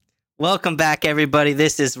Welcome back, everybody.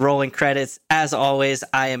 This is Rolling Credits. As always,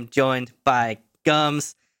 I am joined by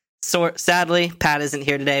Gums. Sadly, Pat isn't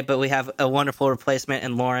here today, but we have a wonderful replacement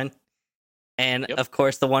in Lauren. And, of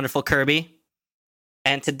course, the wonderful Kirby.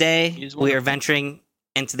 And today, we are venturing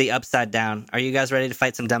into the Upside Down. Are you guys ready to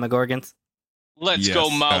fight some Demogorgons? Let's go,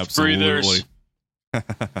 mouth breathers.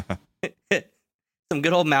 Some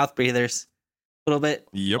good old mouth breathers. A little bit.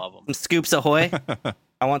 Yep. Some scoops ahoy.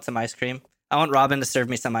 I want some ice cream. I want Robin to serve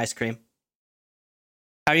me some ice cream.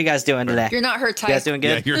 How are you guys doing today? You're not her type. You guys doing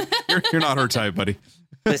good? Yeah, you're not her type, buddy.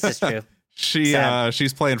 This is true.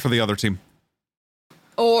 She's playing for the other team.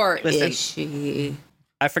 Or Listen, is she?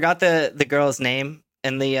 I forgot the girl's name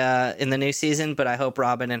in the new season, but I hope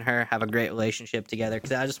Robin and her have a great relationship together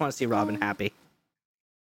because I just want to see Robin happy.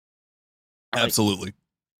 Absolutely.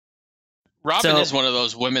 Robin is one of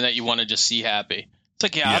those women that you want to just see happy.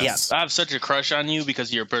 It's like, Yes. I have such a crush on you because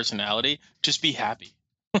of your personality. Just be happy.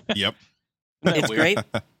 Yep. It's great.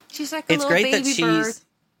 She's like a It's little great baby that bird. she's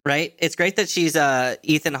right. It's great that she's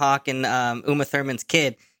Ethan Hawke and Uma Thurman's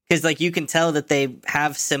kid because like you can tell that they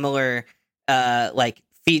have similar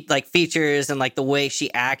features and like the way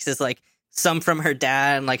she acts is like some from her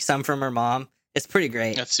dad and like some from her mom. It's pretty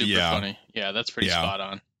great. That's super funny. Yeah, that's pretty spot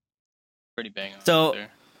on. Pretty bang on. So, right there.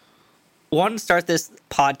 wanted to start this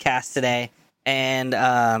podcast today and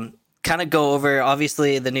kind of go over.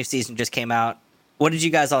 Obviously, the new season just came out. What did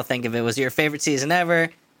you guys all think of it? Was it your favorite season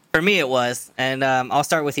ever? For me, it was. And I'll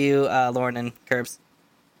start with you, Lauren and Curbs.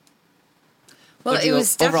 Well, it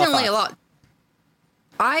was definitely a thoughts? lot.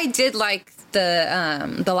 I did like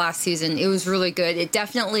the last season. It was really good. It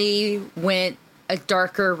definitely went a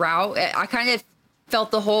darker route. I kind of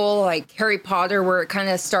felt the whole like Harry Potter where it kind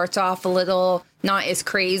of starts off a little not as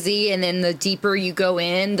crazy, and then the deeper you go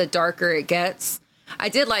in, the darker it gets. I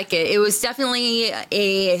did like it. It was definitely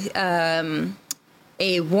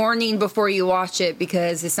a warning before you watch it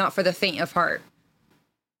because it's not for the faint of heart.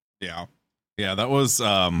 Yeah. That was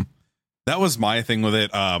my thing with it.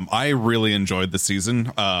 I really enjoyed the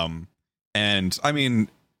season. And I mean,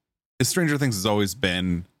 Stranger Things has always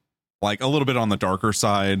been like a little bit on the darker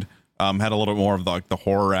side. Had a little bit more of the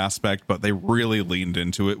horror aspect, but they really leaned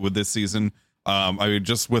into it with this season. I mean,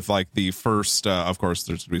 just with like the first, of course,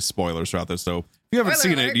 there's gonna be spoilers throughout this. So if you haven't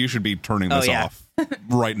seen it, you should be turning this off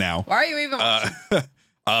right now. Why are you even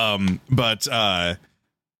watching? But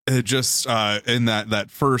it just in that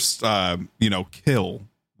first kill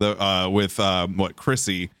with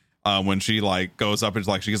Chrissy, when she like goes up and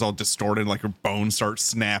like she gets all distorted, like her bones start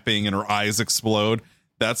snapping and her eyes explode.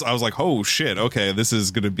 I was like, oh shit, okay, this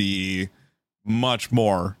is gonna be much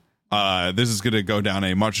more. This is gonna go down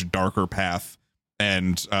a much darker path,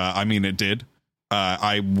 and I mean, it did.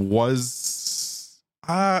 I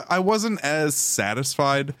wasn't as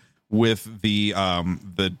satisfied with the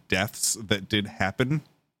deaths that did happen,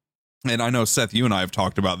 and I know Seth, you and I have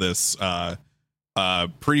talked about this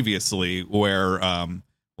previously, where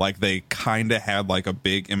like they kind of had like a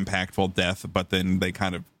big impactful death, but then they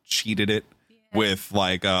kind of cheated it with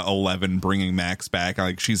like 11 bringing Max back.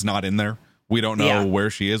 Like she's not in there. We don't know where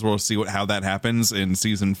she is. We'll see how that happens in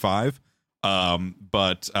season 5.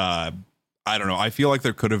 But I don't know. I feel like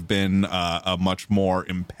there could have been a much more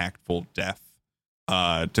impactful death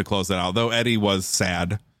to close that out. Though Eddie was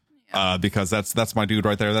sad because that's my dude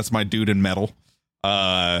right there. That's my dude in metal.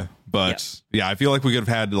 I feel like we could have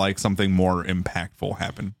had like something more impactful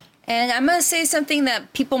happen. And I'm gonna say something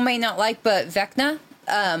that people may not like, but Vecna.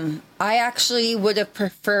 I actually would have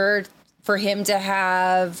preferred for him to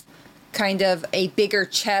have kind of a bigger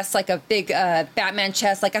chest, like a big Batman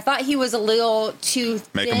chest. Like I thought he was a little too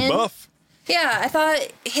thin. Make him buff. Yeah, I thought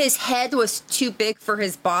his head was too big for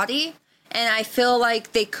his body. And I feel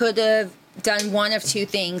like they could have done one of two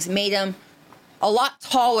things. Made him a lot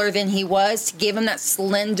taller than he was to give him that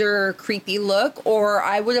slender, creepy look. Or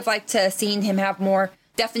I would have liked to have seen him have more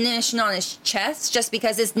definition on his chest, just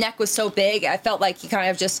because his neck was so big. I felt like he kind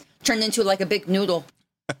of just turned into like a big noodle.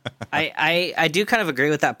 I do kind of agree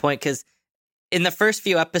with that point because in the first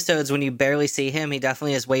few episodes when you barely see him, he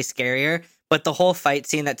definitely is way scarier. But the whole fight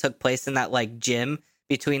scene that took place in that like gym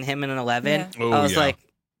between him and 11, I was like,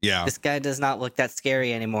 this guy does not look that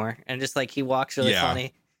scary anymore. And just like he walks really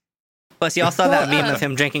funny. Plus, you also saw that meme of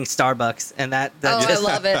him drinking Starbucks, and that just, I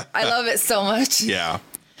love it. I love it so much. Yeah,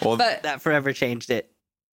 well, but that forever changed it.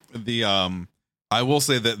 I will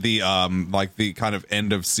say that the like the kind of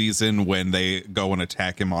end of season when they go and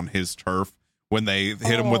attack him on his turf, when they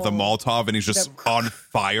hit him with the Molotov and he's just on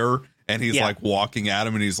fire and he's like walking at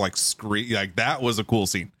him and he's like screaming, like that was a cool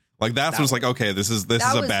scene. Like that was like, okay, this is a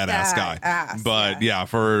badass guy. But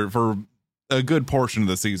for a good portion of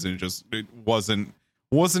the season, it wasn't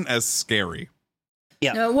wasn't as scary.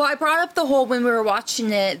 Yeah. No, well, I brought up the whole when we were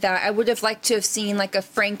watching it that I would have liked to have seen like a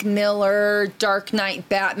Frank Miller Dark Knight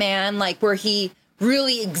Batman, like where he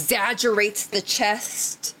really exaggerates the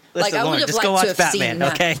chest. Listen, like I Lauren, would have just liked go to watch have Batman, seen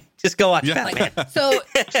that. okay? Just go watch Yeah. Batman. So,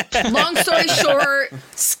 long story short,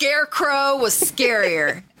 Scarecrow was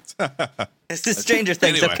scarier. This is Stranger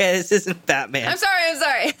Things, Anyway. okay? This isn't Batman. I'm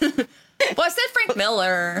sorry. Well, I said Frank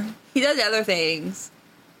Miller. He does other things.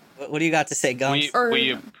 What do you got to say, Gums?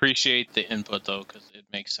 We appreciate the input though, because it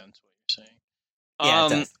makes sense what you're saying. Yeah, it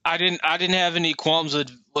does. I didn't have any qualms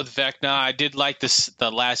with Vecna. I did like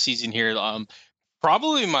the last season here.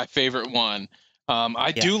 Probably my favorite one.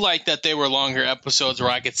 I do like that they were longer episodes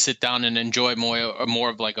where I could sit down and enjoy more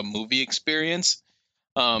of like a movie experience.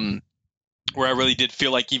 Where I really did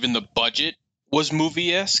feel like even the budget was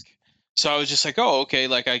movie-esque. So I was just like, oh, okay,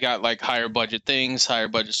 like I got like higher budget things, higher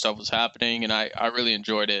budget stuff was happening, and I really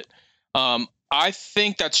enjoyed it. I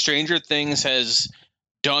think that Stranger Things has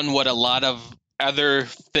done what a lot of other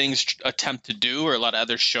things attempt to do, or a lot of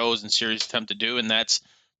other shows and series attempt to do, and that's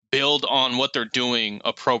build on what they're doing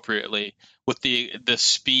appropriately with the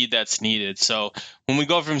speed that's needed. So when we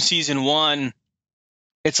go from season 1,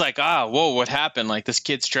 it's like, whoa, what happened? Like this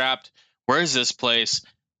kid's trapped. Where is this place?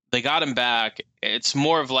 They got him back. It's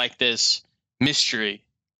more of like this mystery.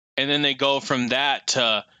 And then they go from that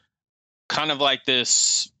to kind of like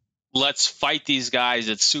this, let's fight these guys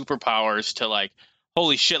at superpowers, to like,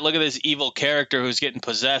 holy shit, look at this evil character who's getting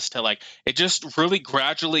possessed, to like, it just really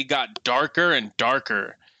gradually got darker and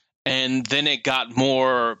darker. And then it got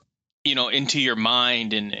more, into your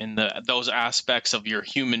mind and those aspects of your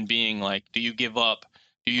human being. Like, do you give up?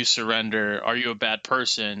 Do you surrender? Are you a bad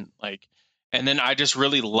person? Like, and then I just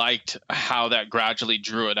really liked how that gradually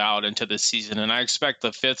drew it out into this season. And I expect the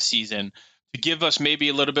 5th season to give us maybe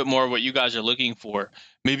a little bit more of what you guys are looking for.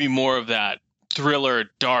 Maybe more of that thriller,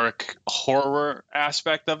 dark horror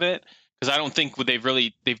aspect of it. Because I don't think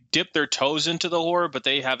they've dipped their toes into the horror, but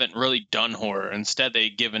they haven't really done horror. Instead,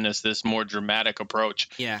 they've given us this more dramatic approach,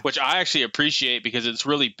 which I actually appreciate because it's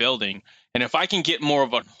really building. And if I can get more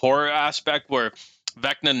of a horror aspect where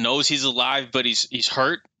Vecna knows he's alive, but he's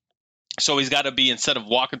hurt, so he's got to be, instead of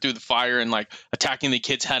walking through the fire and like attacking the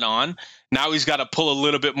kids head on, now he's got to pull a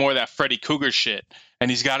little bit more of that Freddy Krueger shit,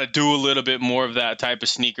 and he's got to do a little bit more of that type of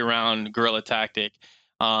sneak around guerrilla tactic.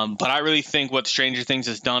 But I really think what Stranger Things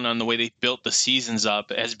has done on the way they built the seasons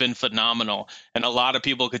up has been phenomenal. And a lot of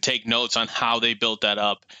people could take notes on how they built that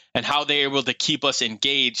up and how they were able to keep us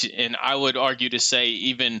engaged. And I would argue to say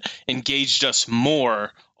even engaged us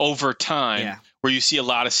more over time, where you see a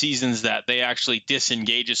lot of seasons that they actually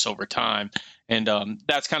disengage us over time. And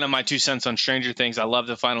that's kind of my 2 cents on Stranger Things. I love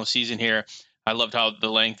the final season here. I loved how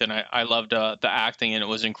the length, and I loved the acting, and it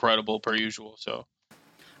was incredible per usual. So.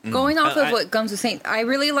 Going off of what Gums was saying, I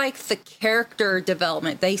really like the character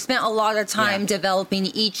development. They spent a lot of time developing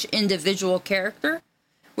each individual character,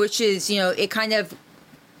 which is, it kind of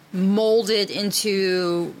molded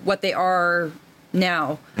into what they are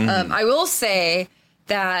now. I will say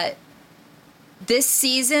that this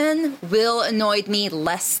season Will annoyed me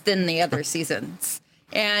less than the other seasons.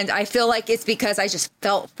 And I feel like it's because I just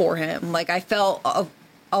felt for him. Like I felt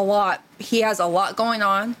a lot. He has a lot going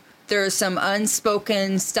on. There's some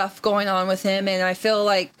unspoken stuff going on with him, and I feel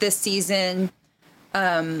like this season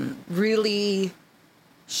really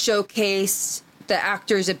showcased the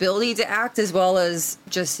actor's ability to act as well as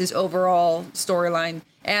just his overall storyline.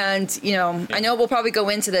 And, I know we'll probably go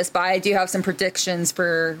into this, but I do have some predictions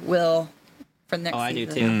for Will for next season. I do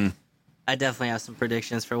too. I definitely have some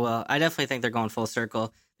predictions for Will. I definitely think they're going full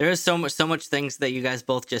circle. There is so much things that you guys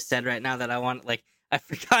both just said right now that I want, like, I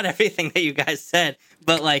forgot everything that you guys said,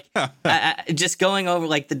 but like, I just going over,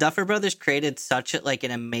 like, the Duffer Brothers created such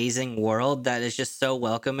an amazing world that is just so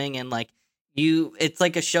welcoming, and like it's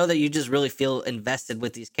like a show that you just really feel invested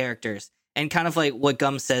with these characters. And kind of like what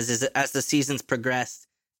Gum says is, as the seasons progressed,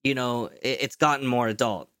 it's gotten more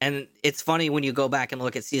adult. And it's funny when you go back and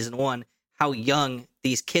look at season 1, how young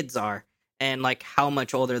these kids are, and like how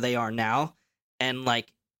much older they are now, and like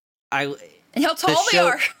and how tall they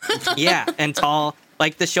are. Yeah, and tall.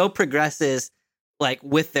 Like, the show progresses, like,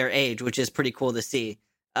 with their age, which is pretty cool to see.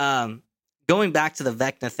 Going back to the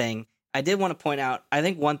Vecna thing, I did want to point out, I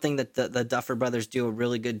think one thing that the Duffer Brothers do a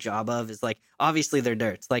really good job of is, like, obviously they're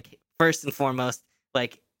nerds. Like, first and foremost,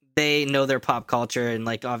 like, they know their pop culture, and,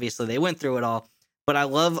 like, obviously they went through it all. But I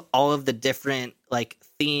love all of the different, like,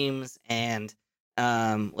 themes and,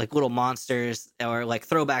 like, little monsters or, like,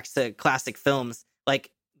 throwbacks to classic films.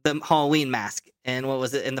 Like, the Halloween mask, and what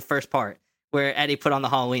was it in the first part where Eddie put on the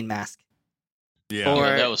Halloween mask? Yeah,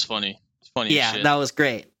 that was funny. It's funny. Yeah, as shit. that was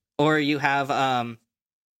great. Or you have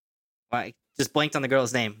I just blanked on the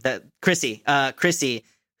girl's name. That Chrissy,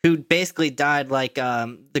 who basically died like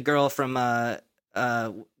the girl from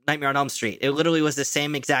Nightmare on Elm Street. It literally was the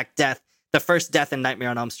same exact death, the first death in Nightmare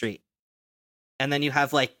on Elm Street. And then you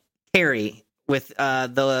have like Carrie with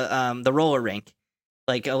the roller rink,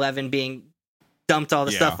 like 11 being dumped all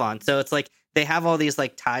the stuff on. So it's like they have all these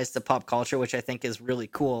like ties to pop culture, which I think is really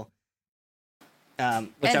cool.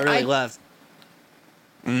 Which I really love.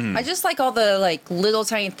 I just like all the like little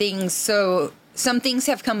tiny things. So some things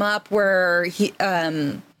have come up where he,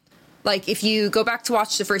 like if you go back to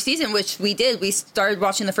watch the first season, which we did, we started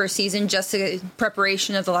watching the first season just in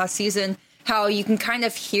preparation of the last season, how you can kind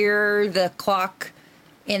of hear the clock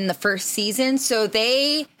in the first season. So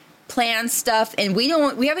they plan stuff, and we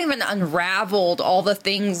haven't even unraveled all the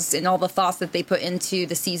things and all the thoughts that they put into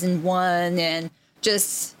the season 1. And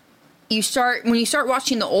just when you start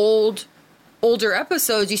watching the older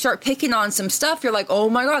episodes, you start picking on some stuff. You're like, oh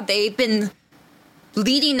my God, they've been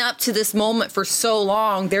leading up to this moment for so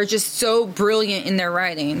long. They're just so brilliant in their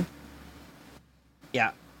writing.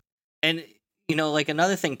 Yeah. And, you know, like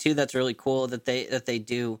another thing too, that's really cool that they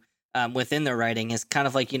do within their writing is kind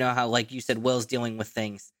of like, you know, how, like you said, Will's dealing with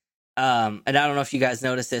things. And I don't know if you guys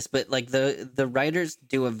notice this, but like the writers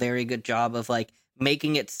do a very good job of like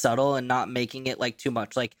making it subtle and not making it like too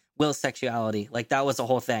much, like Will's sexuality. Like that was the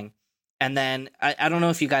whole thing. And then I don't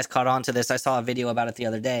know if you guys caught on to this. I saw a video about it the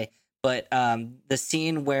other day, but the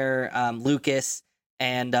scene where Lucas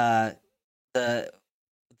and the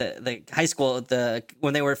high school,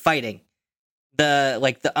 when they were fighting,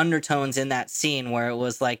 the undertones in that scene where it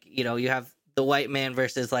was like, you know, you have the white man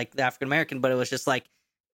versus like the African American, but it was just like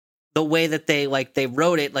the way that they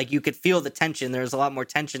wrote it, like you could feel the tension. There's a lot more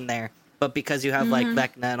tension there, but because you have like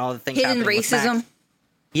Vecna and all the things hidden happening racism. With Max,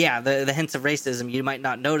 yeah, the hints of racism, you might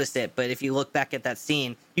not notice it, but if you look back at that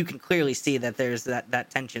scene, you can clearly see that there's that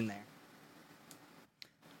tension there.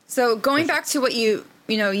 So going back to what you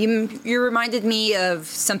reminded me of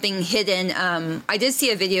something hidden. I did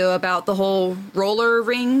see a video about the whole roller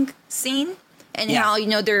ring scene and how, you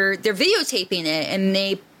know, they're videotaping it, and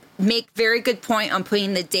they make very good point on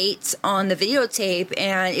putting the dates on the videotape,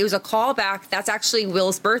 and it was a callback. That's actually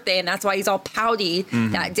Will's birthday, and that's why he's all pouty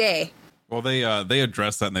that day. Well, they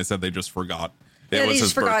addressed that and they said they just forgot. It was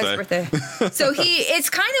his birthday. So it's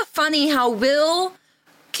kind of funny how Will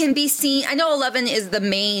can be seen. I know 11 is the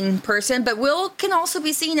main person, but Will can also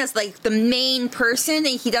be seen as like the main person,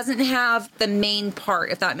 and he doesn't have the main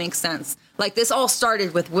part, if that makes sense. Like this all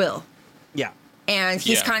started with Will. Yeah. And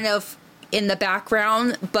he's kind of in the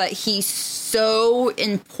background, but he's so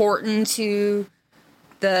important to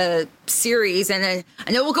the series. And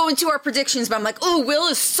I know we'll go into our predictions, but I'm like, oh, Will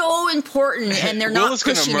is so important, and they're not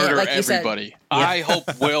pushing it like you said. Everybody. I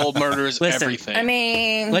hope Will murders everything. I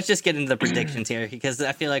mean, let's just get into the predictions here, because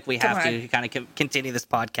I feel like we have to kind of continue this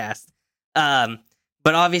podcast.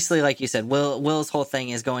 But obviously, like you said, Will's whole thing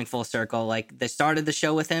is going full circle. Like they started the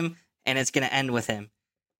show with him, and it's going to end with him.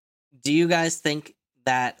 Do you guys think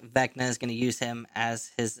that Vecna is going to use him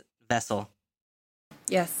as his vessel?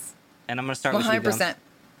 Yes. And I'm going to start with you, 100%.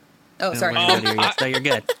 Oh, sorry. So you're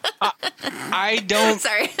good. I don't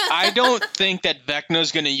think that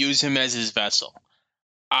Vecna's going to use him as his vessel.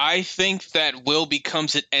 I think that Will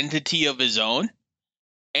becomes an entity of his own,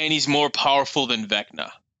 and he's more powerful than Vecna.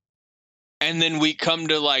 And then we come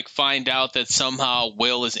to like find out that somehow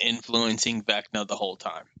Will is influencing Vecna the whole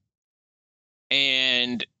time.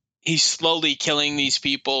 And he's slowly killing these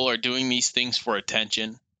people or doing these things for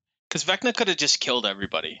attention. Because Vecna could have just killed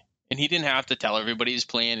everybody. And he didn't have to tell everybody his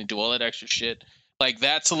plan and do all that extra shit. Like,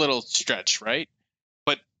 that's a little stretch, right?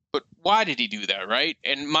 But why did he do that, right?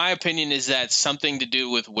 And my opinion is that something to do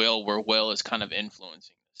with Will, where Will is kind of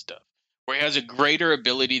influencing this stuff. Where he has a greater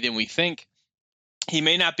ability than we think. He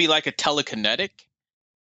may not be like a telekinetic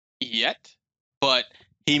yet, but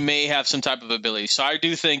he may have some type of ability. So I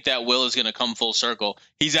do think that Will is going to come full circle.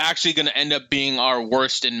 He's actually going to end up being our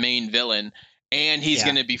worst and main villain. And he's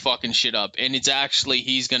going to be fucking shit up. And it's actually,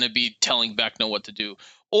 he's going to be telling Vecna what to do.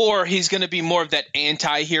 Or he's going to be more of that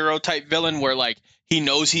anti-hero type villain where, like, he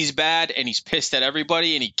knows he's bad and he's pissed at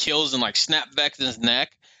everybody and he kills and, like, snap Vecna's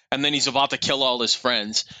neck. And then he's about to kill all his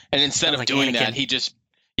friends. And instead of doing that, he just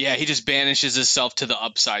banishes himself to the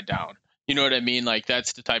upside down. You know what I mean? Like,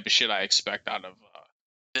 that's the type of shit I expect out of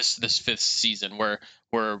this fifth season where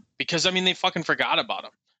because, I mean, they fucking forgot about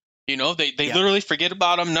him. You know, they literally forget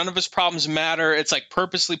about him. None of his problems matter. It's like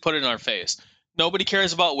purposely put in our face. Nobody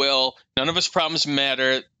cares about Will. None of his problems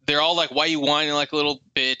matter. They're all like, why you whining like a little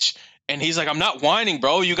bitch? And he's like, I'm not whining,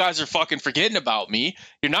 bro. You guys are fucking forgetting about me.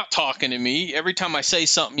 You're not talking to me. Every time I say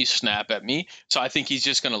something, you snap at me. So I think he's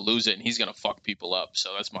just going to lose it and he's going to fuck people up.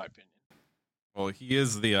 So that's my opinion. Well, he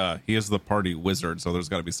is the party wizard, so there's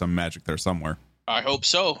got to be some magic there somewhere. I hope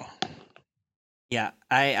so. Yeah,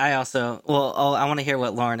 I also I want to hear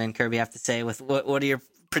what Lauren and Kirby have to say with what are your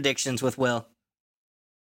predictions with Will?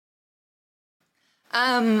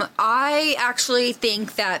 I actually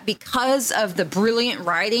think that because of the brilliant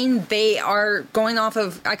writing, they are going off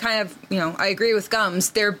of, I agree with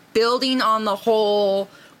Gums. They're building on the whole,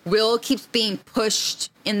 Will keeps being pushed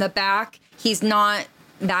in the back. He's not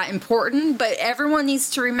that important, but everyone needs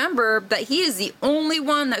to remember that he is the only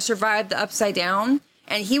one that survived the Upside Down.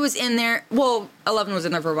 And he was in there, 11 was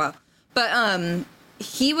in there for a while, but,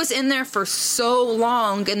 he was in there for so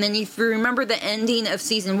long, and then if you remember the ending of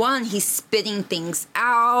season 1, he's spitting things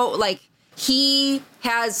out. Like, he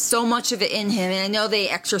has so much of it in him, and I know they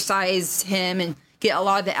exercise him and get a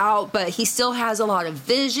lot of it out, but he still has a lot of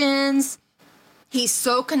visions. He's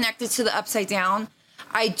so connected to the Upside Down.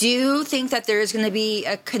 I do think that there is going to be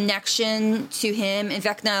a connection to him and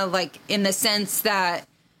Vecna, like, in the sense that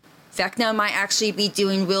Vecna might actually be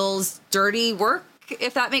doing Will's dirty work,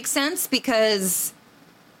 if that makes sense, because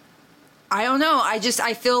I don't know.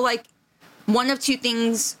 I feel like one of two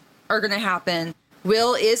things are going to happen.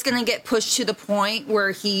 Will is going to get pushed to the point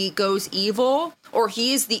where he goes evil, or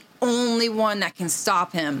he is the only one that can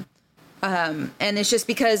stop him. And it's just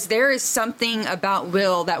because there is something about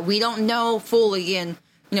Will that we don't know fully. And,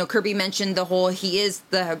 Kirby mentioned the whole, he is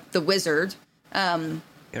the wizard.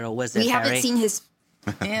 You're a wizard, we haven't Harry. seen his,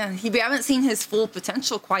 we haven't seen his full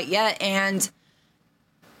potential quite yet. And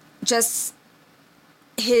just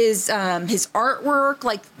his artwork,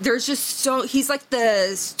 like, there's just he's like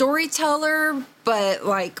the storyteller, but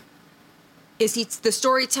like, is he the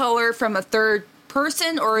storyteller from a third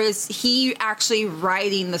person, or is he actually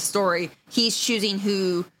writing the story? He's choosing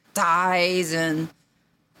who dies, and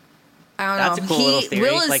I don't know. That's a cool little theory.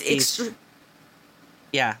 Will is like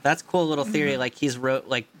yeah, that's a cool little theory. Like, he's wrote,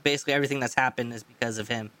 like, basically everything that's happened is because of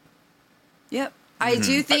him. Yep, I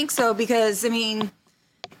do think so, because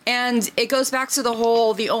and it goes back to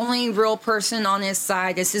the only real person on his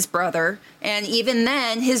side is his brother. And even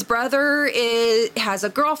then, his brother has a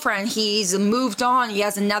girlfriend. He's moved on. He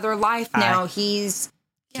has another life now. He's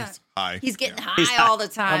high. He's getting high He's all the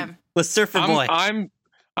time. With Surfer Boy.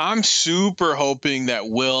 I'm super hoping that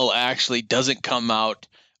Will actually doesn't come out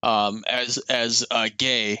as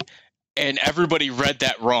gay, and everybody read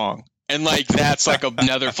that wrong. And, like, that's like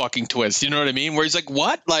another fucking twist. You know what I mean? Where he's like,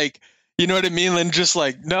 what? Like, you know what I mean? And just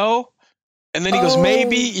like, no. And then he goes,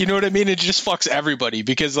 maybe. You know what I mean? It just fucks everybody,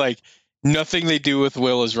 because, like, nothing they do with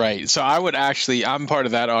Will is right. So I'm part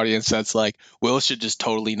of that audience that's like, Will should just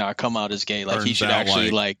totally not come out as gay. Like, he should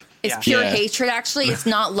actually, like... It's pure hatred, actually. It's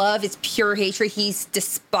not love. It's pure hatred. He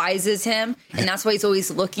despises him, and that's why he's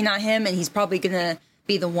always looking at him, and he's probably going to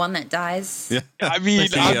be the one that dies. Yeah. I mean,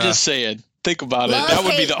 I'm just saying. Think about it. That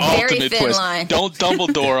would be the ultimate twist. Line. Don't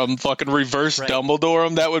Dumbledore him. Fucking reverse Dumbledore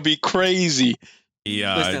him. That would be crazy.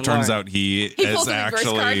 It turns out he's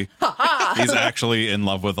actually in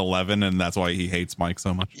love with 11, and that's why he hates Mike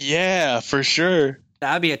so much. Yeah, for sure.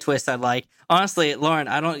 That'd be a twist I'd like. Honestly, Lauren,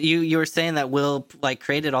 you were saying that Will, like,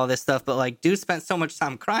 created all this stuff, but, like, dude spent so much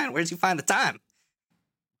time crying. Where'd you find the time?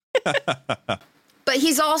 But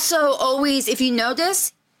he's also always, if you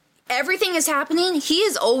notice, everything is happening. He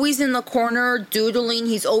is always in the corner doodling.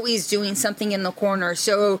 He's always doing something in the corner.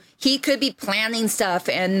 So he could be planning stuff,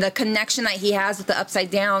 and the connection that he has with the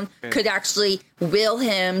Upside Down could actually will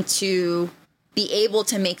him to be able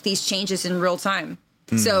to make these changes in real time.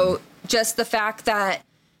 So just the fact that,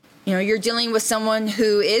 you're dealing with someone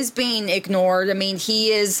who is being ignored. I mean,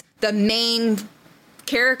 he is the main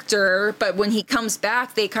character, but when he comes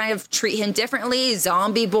back, they kind of treat him differently.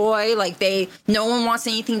 Zombie boy, like, no one wants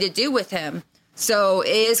anything to do with him. So it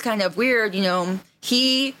is kind of weird,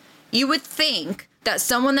 you would think that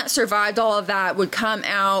someone that survived all of that would come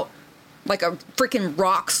out like a freaking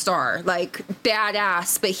rock star, like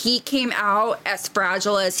badass, but he came out as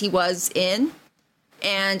fragile as he was in.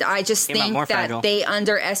 And I just think that they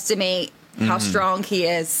underestimate how strong he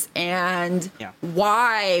is, and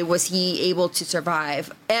why was he able to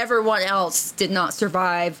survive? Everyone else did not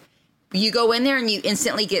survive. You go in there and you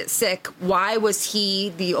instantly get sick. Why was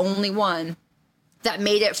he the only one that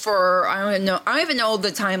made it for, I don't even know the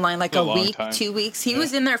timeline, like a week, 2 weeks? He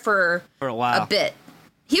was in there for a while. A bit.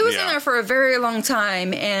 He was in there for a very long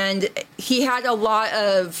time, and he had a lot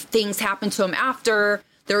of things happen to him after.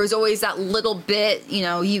 There was always that little bit,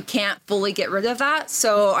 you can't fully get rid of that.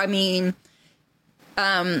 So, I mean,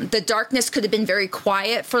 the darkness could have been very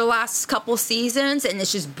quiet for the last couple seasons, and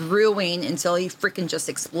it's just brewing until he freaking just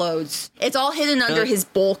explodes. It's all hidden under his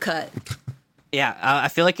bowl cut. Yeah, I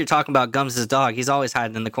feel like you're talking about Gums' dog. He's always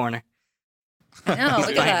hiding in the corner. I know.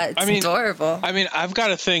 Look at that. It's adorable. I mean, I've got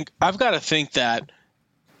to think that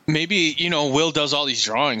maybe, Will does all these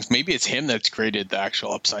drawings. Maybe it's him that's created the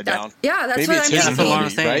actual upside down. Yeah, that's maybe what I'm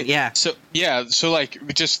thinking, right? Yeah. So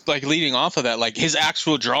like, just like leading off of that, like his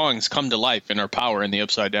actual drawings come to life and are power in the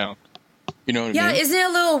upside down. You know what I mean? Yeah, isn't it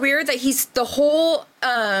a little weird that he's the whole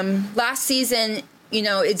last season,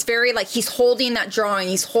 it's very like he's holding that drawing,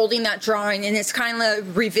 and it's kind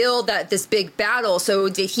of revealed that this big battle. So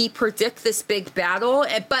did he predict this big battle?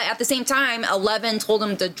 But at the same time, 11 told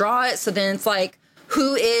him to draw it. So then it's like,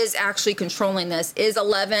 who is actually controlling this? Is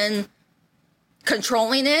 11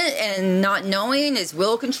 controlling it and not knowing? Is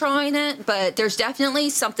Will controlling it? But there's definitely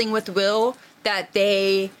something with Will that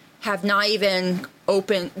they have not even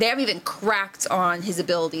they haven't even cracked on his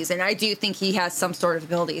abilities. And I do think he has some sort of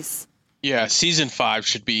abilities. Yeah, season 5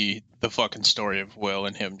 should be the fucking story of Will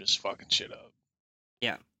and him just fucking shit up.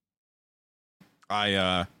 Yeah.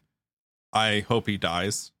 I hope he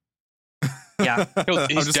dies. Yeah.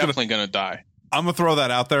 He's definitely gonna die. I'm gonna throw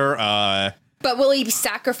that out there. But will he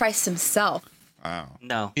sacrifice himself?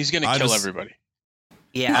 No. He's gonna kill everybody.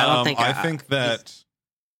 Yeah, I don't think. I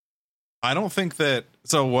don't think that.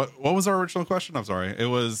 So what was our original question? I'm sorry. It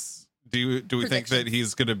was. Do we think that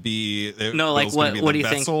he's gonna be? No, like what do you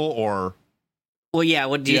think? Or well, yeah.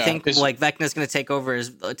 What do you think? Like Vecna's gonna take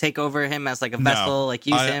over him as like a vessel, like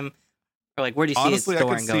use him, or like where do you see his story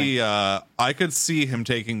going? I could see him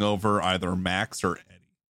taking over either Max or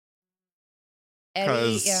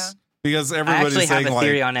Eddie, yeah. Because everybody's I actually saying have a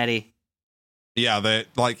theory on Eddie. Yeah, that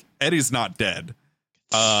like Eddie's not dead.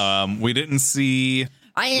 We didn't see.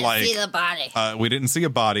 I didn't see the body. We didn't see a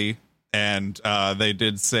body, and they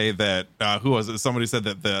did say that. Who was it? Somebody said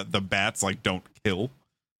that the bats like don't kill.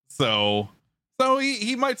 So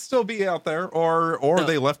he might still be out there, or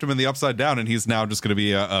they left him in the upside down, and he's now just going to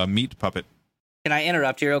be a meat puppet. Can I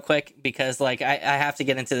interrupt you real quick? Because like I have to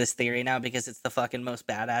get into this theory now because it's the fucking most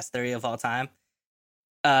badass theory of all time.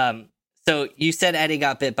 So you said Eddie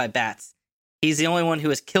got bit by bats. He's the only one who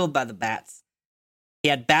was killed by the bats. He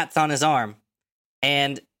had bats on his arm.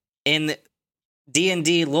 And in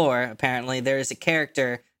D&D lore, apparently, there is a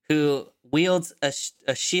character who wields a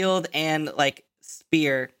shield and like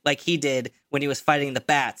spear like he did when he was fighting the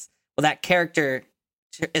bats. Well, that character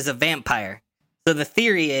is a vampire. So the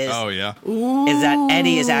theory is, is that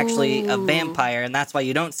Eddie is actually a vampire, and that's why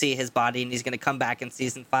you don't see his body, and he's going to come back in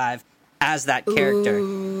season 5 as that character.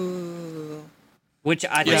 Which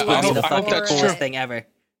I think would be the fucking coolest thing ever.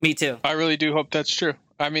 Me too. I really do hope that's true.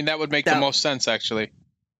 I mean, that would make the most sense, actually.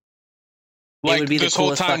 Like, this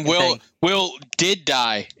whole time, Will did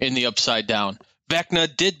die in the Upside Down.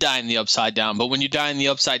 Vecna did die in the Upside Down, but when you die in the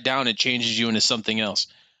Upside Down, it changes you into something else.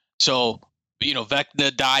 So,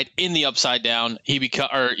 Vecna died in the Upside Down. He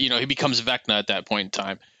becomes Vecna at that point in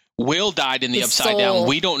time. Will died in the Upside Down.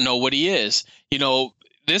 We don't know what he is.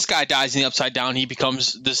 This guy dies in the Upside Down. He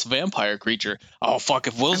becomes this vampire creature. Oh, fuck.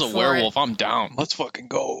 If Will's a werewolf, I'm down. Let's fucking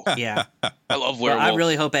go. Yeah. I love werewolves. I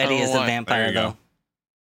really hope Eddie is a vampire, though.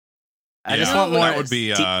 I just want more.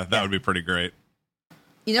 That would be pretty great.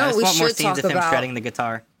 We want more should scenes talk of him about shredding the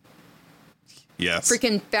guitar. Yes.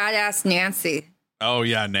 Freaking badass Nancy. Oh,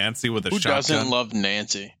 yeah. Nancy with a shotgun. Who doesn't love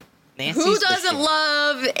Nancy? Who doesn't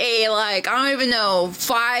love a, I don't even know,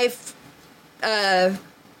 5...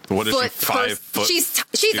 what is she? 5 foot?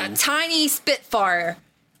 She's a tiny Spitfire,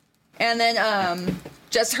 and then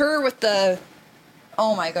just her with the.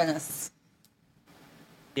 Oh my goodness.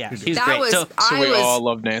 Yeah, she's great. So we all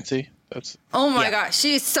love Nancy. Oh my gosh,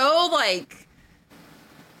 she's so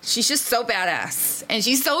she's just so badass, and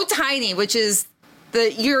she's so tiny, which is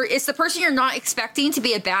it's the person you're not expecting to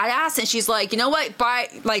be a badass, and she's like, you know what,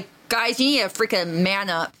 guys, you need to freaking man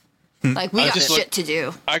up. Like, we got shit to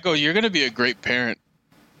do. I go, you're gonna be a great parent.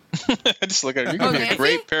 I just look at her. You're going to be a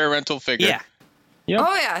great parental figure. Yeah. Yep.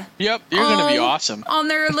 Oh, yeah. Yep. You're going to be awesome. On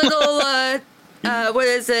their little, what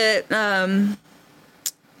is it? Their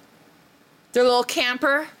little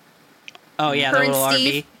camper. Oh, yeah, the little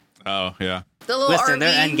RV. Oh, yeah. The little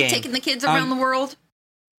RV, taking the kids around the world.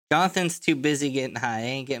 Jonathan's too busy getting high. He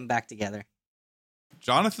ain't getting back together.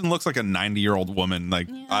 Jonathan looks like a 90-year-old woman. I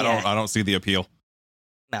don't see the appeal.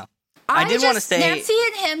 No. I did want to say Nancy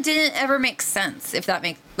and him didn't ever make sense. If that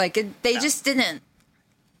makes they just didn't.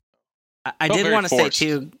 I did want to say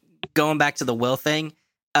too, going back to the Will thing.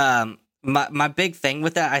 My big thing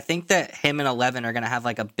with that, I think that him and 11 are gonna have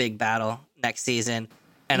a big battle next season,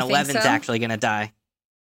 and 11's actually gonna die.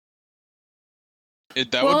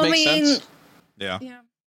 That would make sense. Yeah.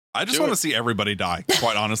 I just want to see everybody die.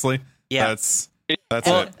 Quite honestly. Yeah. That's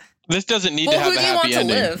it. This doesn't need to have a happy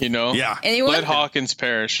ending. Yeah. Anyone? Let Hawkins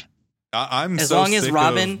perish. I'm As so long as sick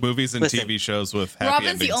Robin- of movies and listen, TV shows with happy Robin's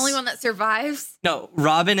endings. the only one that survives. No,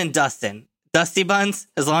 Robin and Dustin. Dusty Buns,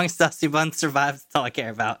 as long as Dusty Buns survives, that's all I care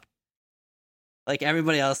about. Like,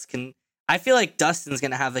 everybody else can... I feel like Dustin's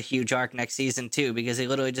going to have a huge arc next season, too, because he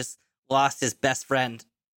literally just lost his best friend,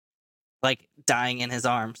 like, dying in his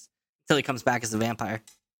arms, until he comes back as a vampire.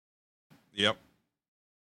 Yep.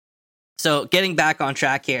 So, getting back on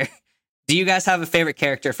track here, do you guys have a favorite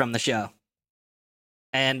character from the show?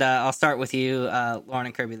 And I'll start with you, Lauren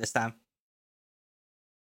and Kirby, this time.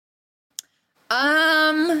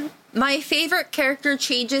 My favorite character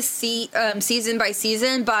changes season by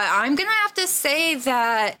season, but I'm gonna have to say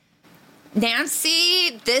that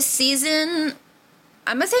Nancy this season.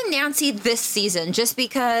 I'm gonna say Nancy this season, just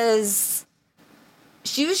because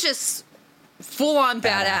she was just full on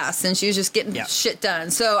badass and she was just getting shit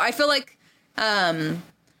done. So I feel like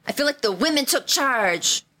the women took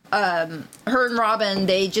charge. Her and Robin,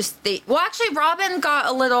 well, actually, Robin got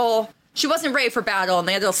a little. She wasn't ready for battle, and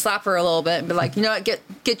they had to slap her a little bit and be like, you know what,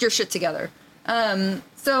 get your shit together.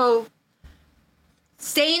 So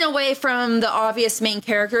staying away from the obvious main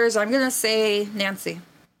characters, I'm gonna say Nancy.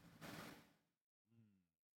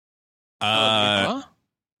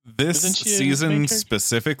 This Isn't she a main season character?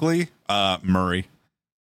 specifically, Murray.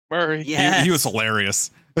 Murray. Yeah. He was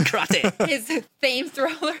hilarious. Karate. His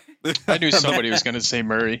flamethrower. I knew somebody was going to say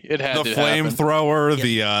Murray. It had The to happen. flamethrower,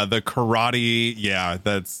 the karate. Yeah,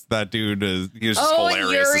 that dude is. He was just And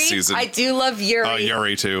hilarious Yuri. this season. I do love Yuri. Oh,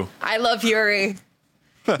 Yuri too. I love Yuri.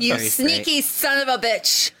 You Yuri's sneaky son of a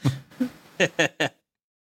bitch.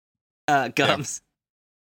 Gums.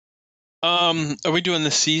 Are we doing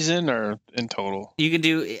the season or in total? You could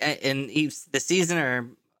do in the season or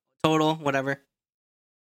total, whatever.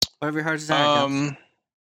 Whatever your heart desire. Gums.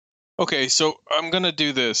 Okay, so I'm gonna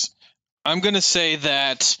do this. I'm gonna say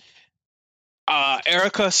that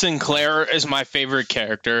Erica Sinclair is my favorite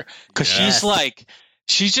character because Yes.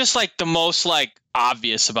 she's just like the most like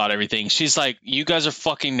obvious about everything. She's like, you guys are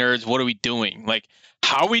fucking nerds. What are we doing? Like,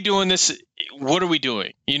 how are we doing this? What are we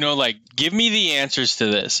doing? You know, like, give me the answers to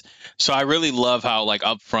this. So I really love how like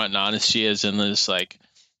upfront and honest she is in this. Like,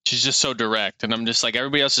 she's just so direct, and I'm just like,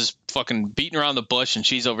 everybody else is fucking beating around the bush, and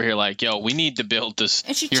she's over here like, yo, we need to build this.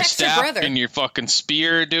 And she Your checks her staff brother. and your fucking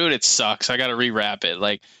spear, dude. It sucks. I got to rewrap it.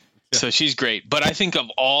 Like, so she's great. But I think of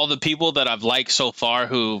all the people that I've liked so far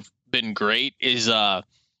who've been great is the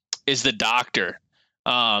doctor.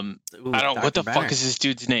 Ooh, I don't. What the fuck is this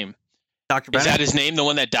dude's name? Dr. Is Brenner? that his name? The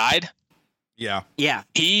one that died? Yeah. Yeah.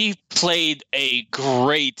 He played a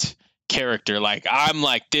great character. Like, I'm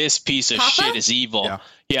like, this piece of Papa? shit is evil. Yeah.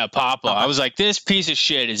 Yeah, Papa. I was like, this piece of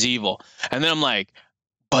shit is evil. And then I'm like,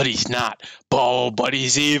 but he's not. But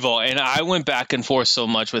he's evil. And I went back and forth so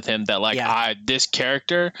much with him that like this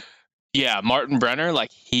character, Martin Brenner,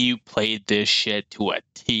 like he played this shit to a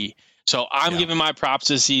T. So I'm giving my props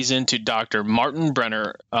this season to Dr. Martin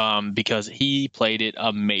Brenner because he played it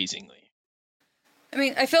amazingly. I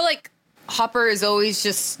mean, I feel like Hopper is always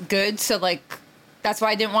just good, so like that's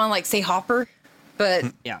why I didn't want to like say Hopper, but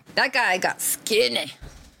Yeah. that guy got skinny.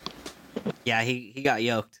 Yeah, he got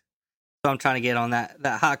yoked. So I'm trying to get on that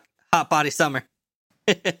hot body summer.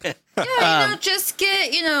 Yeah, just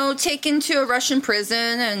get taken to a Russian prison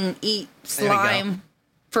and eat There we go. slime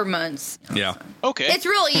for months. Yeah. Okay, It's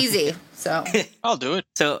real easy. So I'll do it.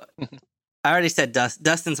 So I already said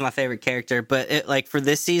Dustin's my favorite character, but like for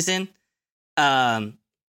this season,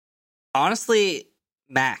 honestly,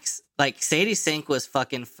 Max, like Sadie Sink was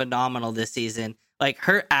fucking phenomenal this season. Like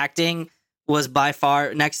her acting was by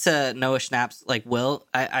far next to Noah Schnapp's like Will.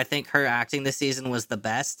 I think her acting this season was the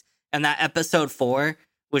best. And that episode 4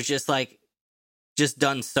 was just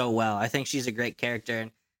done so well. I think she's a great character.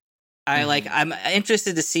 And I'm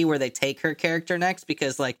interested to see where they take her character next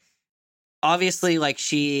because like obviously like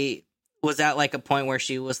she was at like a point where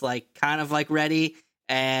she was like kind of like ready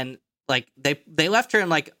and like they left her in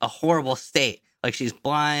like a horrible state. Like she's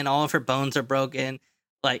blind, all of her bones are broken.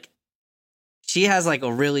 Like she has like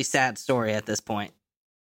a really sad story at this point.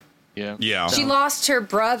 Yeah. Yeah. she lost her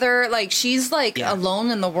brother. Like she's like alone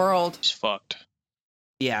in the world. He's fucked.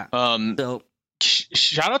 Yeah. So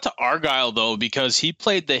Shout out to Argyle though, because he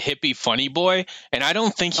played the hippie funny boy, and I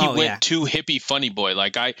don't think he went too hippie funny boy.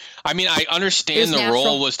 Like I mean, I understand the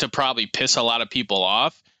role was to probably piss a lot of people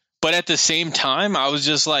off, but at the same time, I was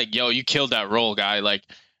just like, yo, you killed that role, guy. Like,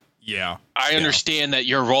 Yeah. I understand that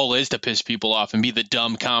your role is to piss people off and be the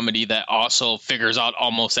dumb comedy that also figures out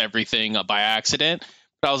almost everything by accident.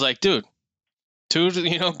 But I was like, dude,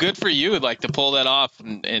 good for you, like to pull that off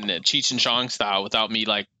in Cheech and Chong style without me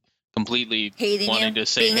like completely Hating wanting you, to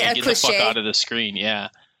say, being hey, a get the fuck cliche. out of the screen. Yeah.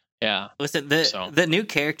 Yeah. Listen, the new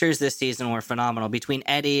characters this season were phenomenal. Between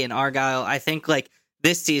Eddie and Argyle, I think like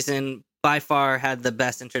this season by far had the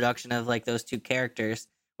best introduction of like those two characters,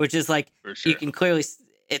 which is like you can clearly.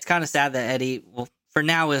 It's kind of sad that Eddie, well, for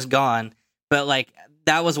now is gone, but like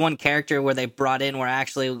that was one character where they brought in where I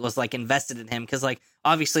actually was like invested in him because like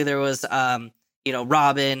obviously there was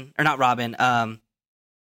Robin or not Robin from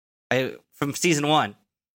season 1.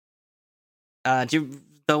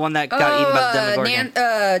 The one that got eaten by the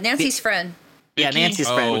Demogorgon. Nancy's friend. Yeah, Nancy's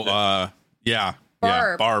friend. Yeah.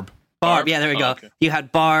 Barb. Barb. Yeah, there we go. Okay. You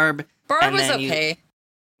had Barb. Barb was okay.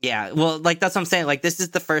 Yeah, well, like that's what I'm saying. Like this is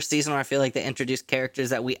the first season where I feel like they introduced characters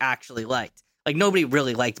that we actually liked. Like nobody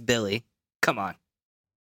really liked Billy. Come on.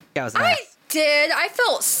 That was nice. I did. I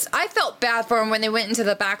felt bad for him when they went into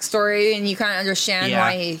the backstory, and you kind of understand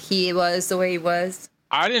why he was the way he was.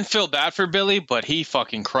 I didn't feel bad for Billy, but he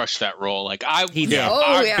fucking crushed that role. Like he did.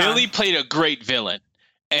 Billy played a great villain,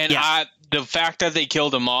 and the fact that they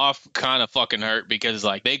killed him off kind of fucking hurt because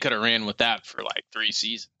like they could have ran with that for like 3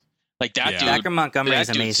 seasons. Like that dude, Zachary Montgomery is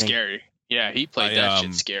amazing. Scary. Yeah, he played that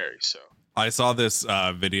shit scary. So I saw this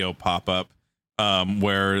video pop up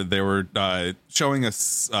where they were showing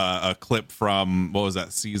us a clip from what was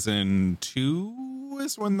that, season 2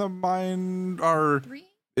 is when the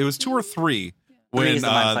it was 2 or 3 when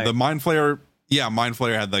the Mind Flayer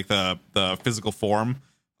had like the physical form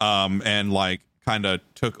and like kind of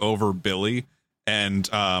took over Billy, and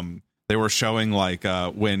they were showing like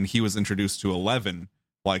when he was introduced to 11,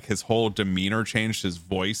 like his whole demeanor changed, his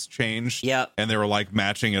voice changed. Yeah. And they were like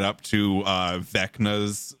matching it up to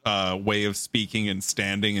Vecna's way of speaking and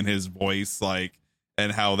standing in his voice, like,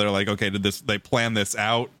 and how they're like, okay, they plan this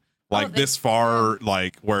out like this far,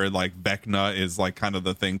 like where like Vecna is like kind of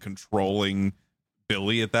the thing controlling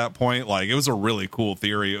Billy at that point. Like it was a really cool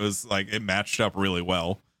theory. It was like it matched up really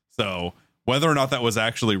well. So whether or not that was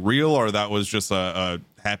actually real or that was just a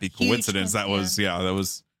happy coincidence, that was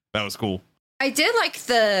cool. I did like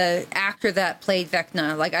the actor that played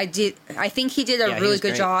Vecna. Like I think he did a really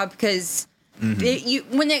good job because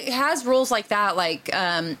when it has roles like that, like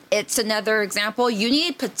it's another example. You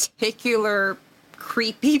need particular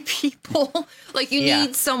creepy people. Like you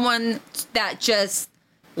need someone that just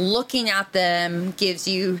looking at them gives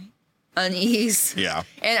you unease. Yeah.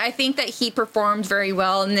 And I think that he performed very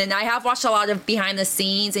well. And then I have watched a lot of behind the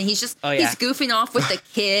scenes, and he's just he's goofing off with the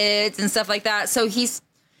kids and stuff like that. So he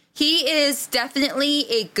is definitely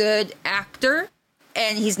a good actor,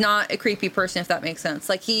 and he's not a creepy person, if that makes sense.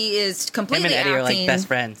 Like he is completely Him and Eddie acting. are like best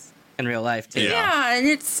friends in real life too. Yeah, and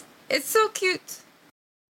it's so cute.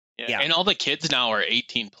 Yeah. And all the kids now are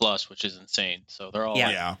 18 plus, which is insane. So they're all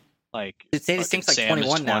like Sadie Stink's like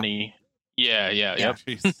 21 now. Yeah.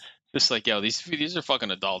 Just like, yo, these are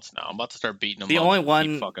fucking adults now. I'm about to start beating them the up. Only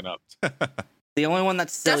one fucking up. The only one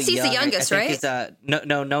that's still Dusty's young, the youngest, I think right? Is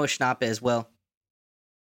Noah Schnapp is Will.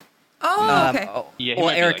 Oh, okay. Well,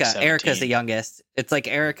 Erica. Like Erica's the youngest. It's like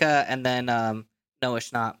Erica and then Noah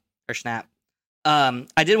Schnapp or Schnapp.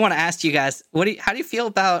 I did want to ask you guys, how do you feel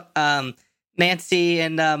about Nancy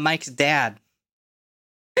and Mike's dad?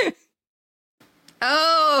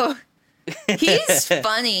 Oh, he's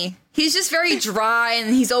funny. He's just very dry,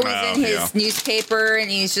 and he's always in his newspaper, and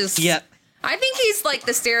he's just. Yep. I think he's like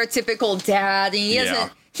the stereotypical dad, and he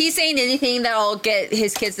doesn't. He's saying anything that'll get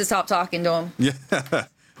his kids to stop talking to him. Yeah.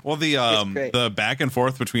 Well, the back and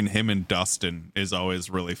forth between him and Dustin is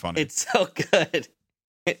always really funny. It's so good.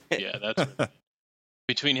 Yeah, that's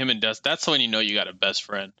between him and Dustin. That's when you know you got a best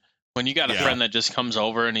friend. When you got a friend that just comes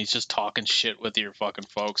over and he's just talking shit with your fucking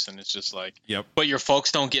folks, and it's just like, but your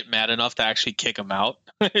folks don't get mad enough to actually kick him out.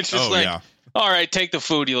 It's just all right, take the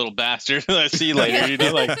food, you little bastard. See you later.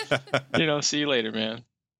 See you later, man.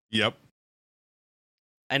 Yep.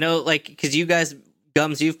 I know, like, because you guys,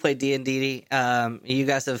 Gums, you've played D&D. You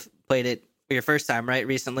guys have played it for your first time, right?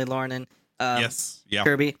 Recently, Lauren and yes,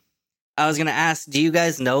 Kirby. I was gonna ask, do you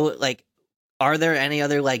guys know, like, are there any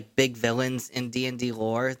other like big villains in D&D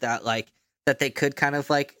lore that they could kind of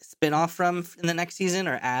like spin off from in the next season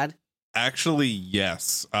or add? Actually,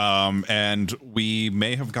 yes. And we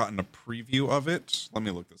may have gotten a preview of it. Let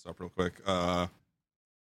me look this up real quick.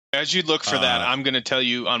 As you look for that, I'm going to tell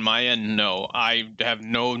you on my end, no. I have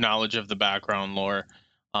no knowledge of the background lore.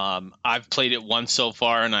 I've played it once so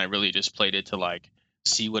far, and I really just played it to like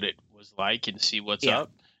see what it was like and see what's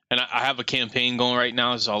up. And I have a campaign going right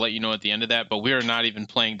now, so I'll let you know at the end of that. But we are not even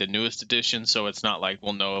playing the newest edition, so it's not like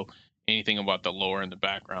we'll know anything about the lore in the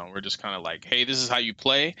background. We're just kind of like, hey, this is how you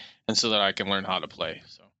play, and so that I can learn how to play.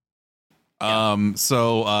 So,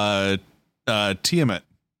 Tiamat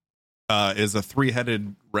is a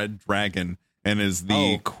 3-headed red dragon, and is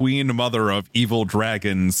the queen mother of evil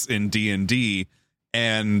dragons in D&D.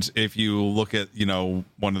 And if you look at,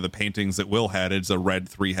 one of the paintings that Will had, it's a red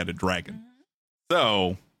 3-headed dragon.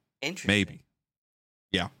 So maybe.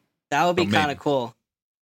 Yeah. That would be kind of cool.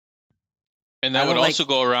 And that would also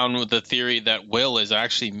go around with the theory that Will is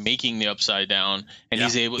actually making the Upside Down, and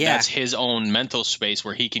he's able. Yeah. That's his own mental space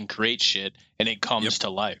where he can create shit, and it comes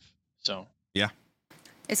to life. So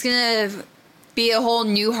it's gonna be a whole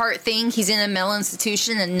Newhart thing. He's in a mental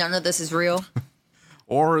institution, and none of this is real.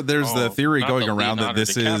 Or there's the theory going around that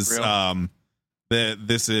this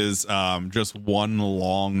is just one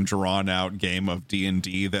long drawn out game of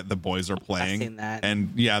D&D that the boys are playing. I've seen that.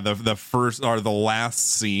 And the first or the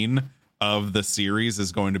last scene of the series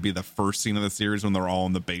is going to be the first scene of the series when they're all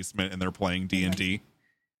in the basement and they're playing D&D.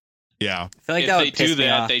 Yeah. I feel like if they do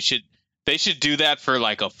that, they should do that for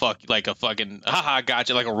like a fucking haha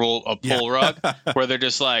gotcha, like a pull rug where they're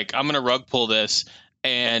just like, I'm gonna rug pull this,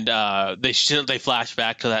 and they flash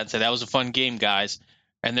back to that and say that was a fun game, guys.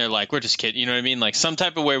 And they're like, we're just kidding, you know what I mean? Like some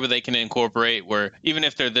type of way where they can incorporate where even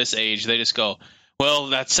if they're this age, they just go, well,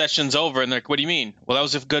 that session's over, and they're like, what do you mean? Well, that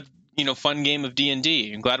was a good fun game of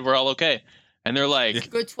D&D. I'm glad we're all okay. And they're like,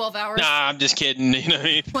 good 12 hours. Nah, I'm just kidding. You know what I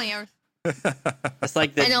mean? 20 hours. It's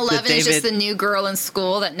like and 11 is just the new girl in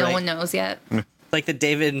school that no one knows yet. Like the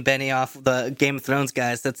David and Benioff, the Game of Thrones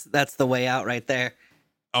guys. That's the way out right there.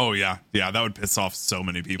 Oh yeah, that would piss off so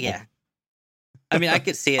many people. Yeah, I mean, I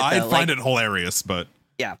could see it. I find it hilarious, but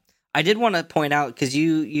yeah, I did want to point out because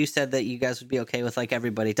you said that you guys would be okay with like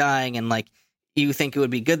everybody dying and like you think it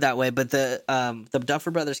would be good that way, but the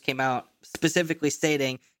Duffer Brothers came out specifically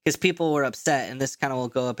stating, because people were upset, and this kind of will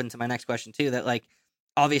go up into my next question too, that like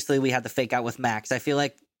obviously we had the fake out with Max. I feel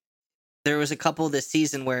like there was a couple this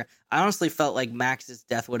season where I honestly felt like Max's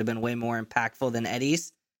death would have been way more impactful than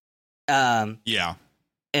Eddie's. Yeah.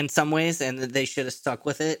 In some ways, and they should have stuck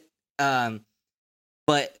with it.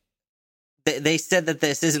 But they said that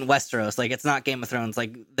this isn't Westeros, like it's not Game of Thrones,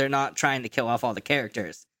 like they're not trying to kill off all the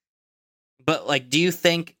characters. But like, do you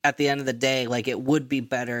think at the end of the day, like it would be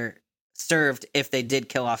better served if they did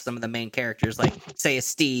kill off some of the main characters, like say a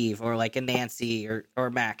Steve or like a Nancy or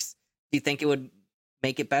Max? Do you think it would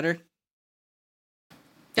make it better?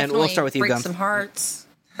 Definitely and we'll start with you, break Gums. Some hearts.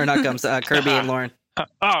 Or not Gums, Kirby and Lauren.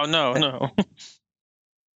 Oh no.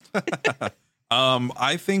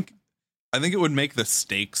 I think it would make the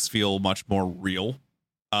stakes feel much more real.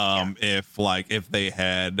 If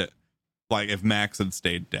Max had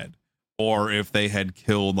stayed dead, or if they had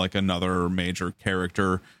killed like another major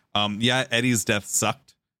character. Eddie's death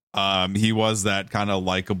sucked. He was that kind of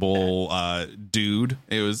likable dude.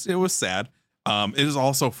 It was sad. It is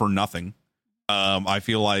also for nothing. I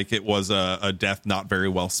feel like it was a death not very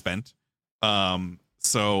well spent.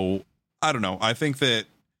 So I don't know. I think that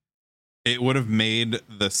it would have made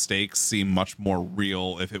the stakes seem much more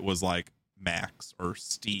real if it was like Max or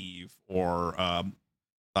Steve or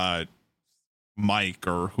Mike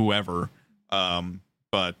or whoever.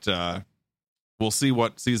 But we'll see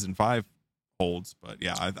what season 5 holds. But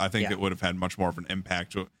yeah, I think it would have had much more of an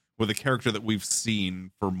impact with a character that we've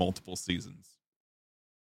seen for multiple seasons.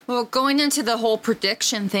 Well, going into the whole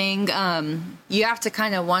prediction thing, you have to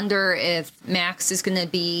kind of wonder if Max is going to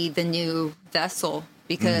be the new vessel,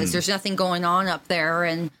 because there's nothing going on up there.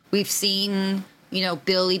 And we've seen,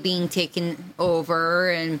 Billy being taken over,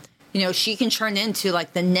 and, she can turn into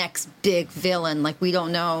like the next big villain. Like, we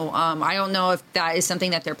don't know. I don't know if that is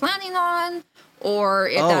something that they're planning on, or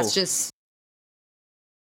if that's just.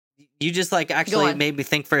 You just like actually made me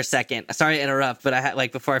think for a second. Sorry to interrupt, but I had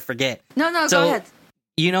like before I forget. No, go ahead.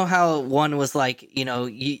 You know how one was like,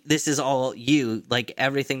 this is all you, like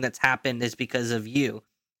everything that's happened is because of you.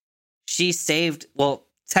 She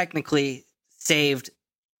technically saved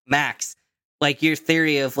Max. Like your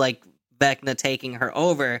theory of like Vecna taking her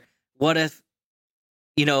over. What if,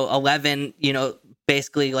 11,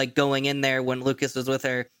 basically like going in there when Lucas was with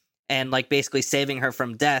her and like basically saving her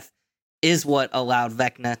from death is what allowed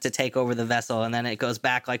Vecna to take over the vessel. And then it goes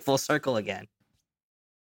back like full circle again.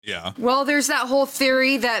 Yeah. Well, there's that whole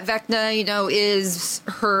theory that Vecna, is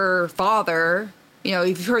her father.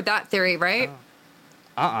 You've heard that theory, right?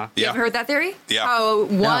 You ever heard that theory? Yeah. How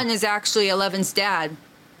one is actually Eleven's dad.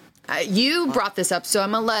 You brought this up, so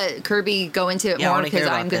I'm going to let Kirby go into it more because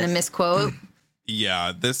I'm going to misquote.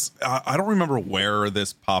 Yeah, I don't remember where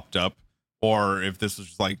this popped up or if this was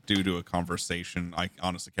just like due to a conversation. I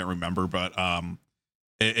honestly can't remember, but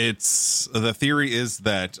it's the theory is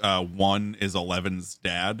that one is 11's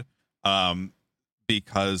dad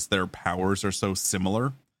because their powers are so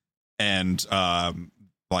similar, and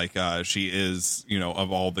she is,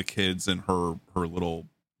 of all the kids in her little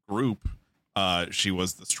group, she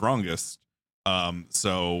was the strongest.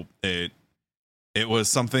 So it was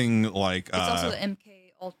something like It's also the MK,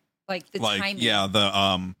 like the timing. Yeah,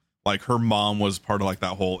 the like her mom was part of like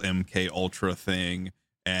that whole MK Ultra thing,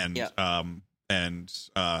 and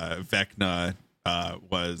Vecna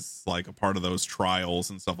was like a part of those trials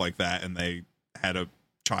and stuff like that, and they had a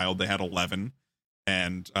child. They had 11,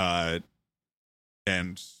 and you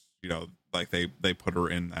know, like they put her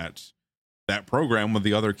in that program with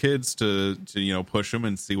the other kids to you know, push them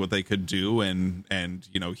and see what they could do, and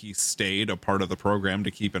you know, he stayed a part of the program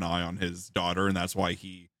to keep an eye on his daughter, and that's why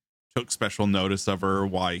he took special notice of her,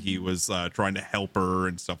 why he was trying to help her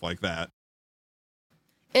and stuff like that.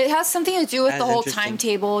 It has something to do with the whole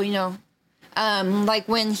timetable, you know. Like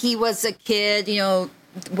when he was a kid, you know,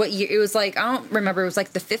 what year it was, like, I don't remember, it was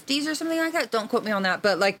like the 50s or something like that. Don't quote me on that,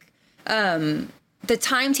 but like the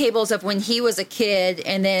timetables of when he was a kid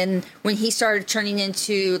and then when he started turning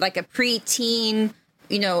into like a preteen,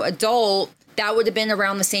 you know, adult, that would have been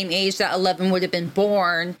around the same age that 11 would have been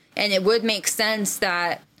born. And it would make sense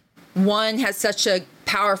that 1 had such a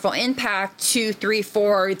powerful impact, 2, 3,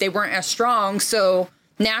 4, they weren't as strong. So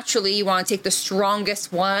naturally you want to take the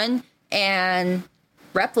strongest one and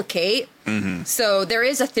replicate. Mm-hmm. So there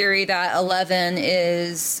is a theory that 11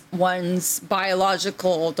 is 1's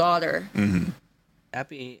biological daughter. Mm-hmm. That'd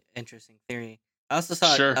be an interesting theory. I also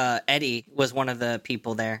saw Eddie was one of the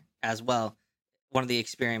people there as well. One of the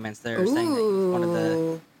experiments they were saying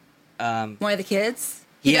that one of the kids.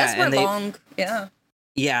 He does wear long.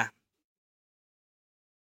 Yeah.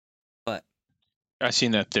 But I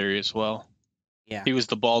seen that theory as well. Yeah. He was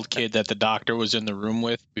the bald kid that the doctor was in the room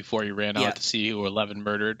with before he ran out to see who 11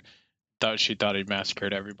 murdered. She thought he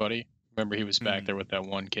massacred everybody. Remember, he was back there with that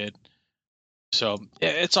one kid. So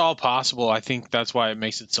it's all possible. I think that's why it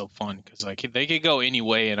makes it so fun, because like they could go any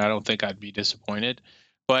way, and I don't think I'd be disappointed.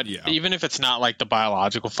 But even if it's not like the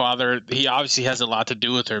biological father, he obviously has a lot to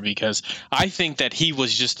do with her, because I think that he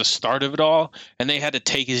was just the start of it all, and they had to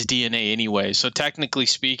take his DNA anyway. So technically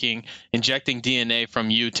speaking, injecting DNA from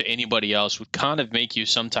you to anybody else would kind of make you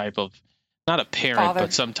some type of, not a parent,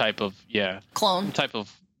 but some type of, clone, some type of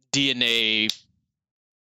DNA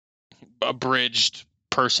abridged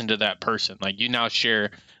person to that person. Like, you now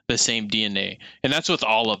share the same DNA, and that's with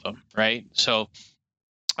all of them, right? So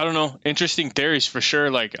I don't know. Interesting theories for sure.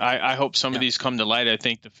 Like, I hope some of these come to light. I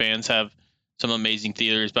think the fans have some amazing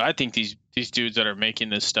theories, but I think these dudes that are making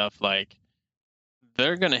this stuff, like,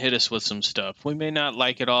 they're going to hit us with some stuff. We may not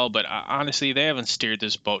like it all, but honestly, they haven't steered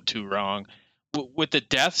this boat too wrong. With the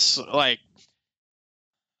deaths, like,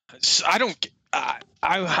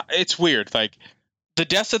 it's weird. Like, the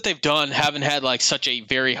deaths that they've done haven't had, like, such a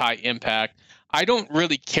very high impact. I don't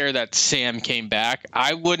really care that Sam came back.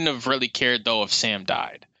 I wouldn't have really cared, though, if Sam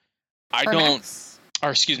died. Max.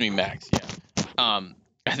 Yeah.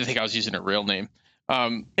 I think I was using her real name.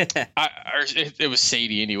 It was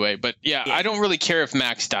Sadie anyway. But I don't really care if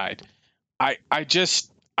Max died. I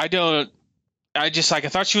thought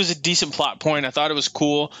she was a decent plot point. I thought it was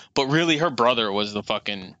cool, but really her brother was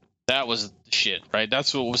that was the shit, right?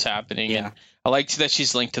 That's what was happening. Yeah. And I liked that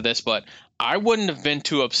she's linked to this, but I wouldn't have been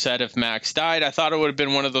too upset if Max died. I thought it would have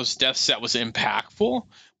been one of those deaths that was impactful,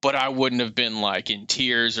 but I wouldn't have been like in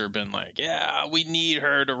tears or been like, yeah, we need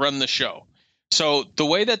her to run the show. So the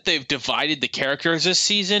way that they've divided the characters this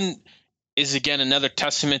season is, again, another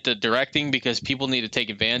testament to directing, because people need to take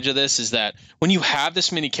advantage of this, is that when you have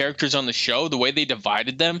this many characters on the show, the way they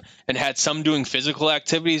divided them and had some doing physical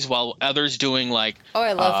activities while others doing like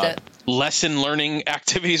I loved it. lesson learning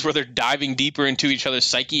activities where they're diving deeper into each other's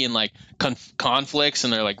psyche and like conflicts,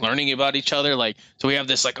 and they're like learning about each other. Like, so we have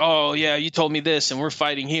this like, oh yeah, you told me this and we're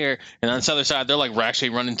fighting here, and on this other side they're like, we're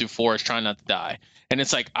actually running through forest trying not to die. And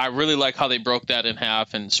it's like, I really like how they broke that in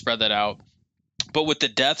half and spread that out. But with the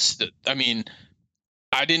deaths, I mean,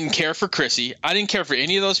 I didn't care for Chrissy. I didn't care for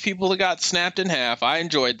any of those people that got snapped in half. I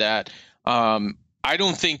enjoyed that. I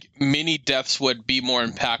don't think many deaths would be more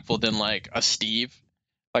impactful than like a Steve.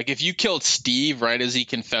 Like, if you killed Steve right as he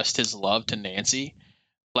confessed his love to Nancy,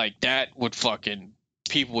 like, that would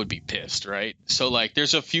people would be pissed, right? So like,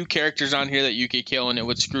 there's a few characters on here that you could kill and it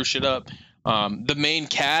would screw shit up. The main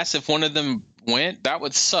cast, if one of them went, that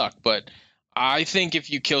would suck. But I think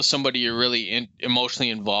if you kill somebody you're really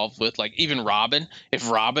emotionally involved with, like even Robin, if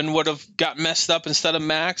Robin would have got messed up instead of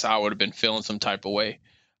Max, I would have been feeling some type of way.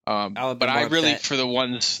 But I really, for the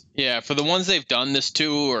ones they've done this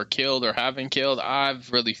to or killed or haven't killed,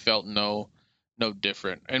 I've really felt no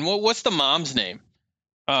different. And what's the mom's name?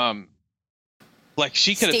 Like,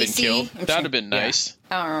 she could have been killed. That'd have been nice.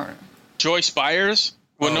 Yeah. Joy Spires.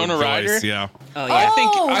 Winona Ryder. Joyce, yeah. Oh yeah. I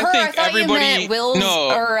think thought everybody. You meant Will's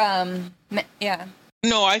no, or yeah.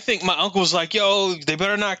 no. I think my uncle was like, "Yo, they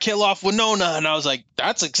better not kill off Winona," and I was like,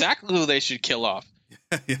 "That's exactly who they should kill off.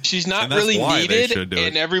 Yeah. She's not And that's really why they needed, should do it.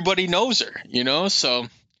 and everybody knows her, you know." So,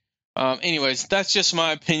 anyways, that's just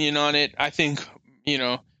my opinion on it. I think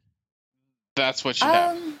that's what should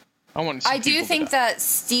happen. I do think that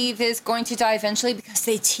Steve is going to die eventually because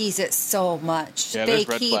they tease it so much. Yeah, they there's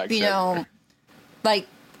red keep, flags everywhere. like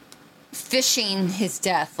fishing his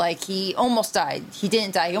death. Like he almost died. He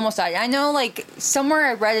didn't die. He almost died. I know, like somewhere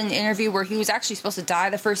I read an interview where he was actually supposed to die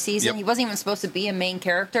the first season. Yep. He wasn't even supposed to be a main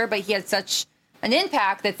character, but he had such an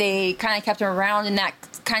impact that they kind of kept him around, and that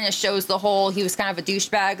kind of shows the whole. He was kind of a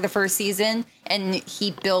douchebag the first season, and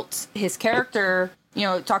he built his character.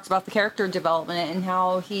 It talks about the character development and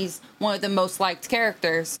how he's one of the most liked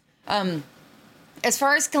characters. As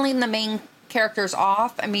far as killing the main characters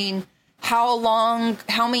off, I mean, how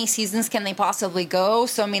many seasons can they possibly go?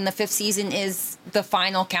 So, I mean, the 5th season is the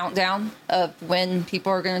final countdown of when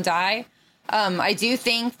people are going to die. I do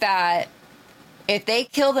think that if they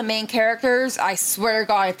kill the main characters, I swear to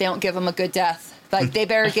God, if they don't give them a good death, like they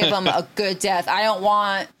better give them a good death. I don't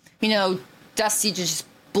want, Dusty to just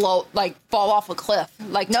fall off a cliff.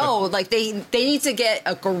 Like, no, like they need to get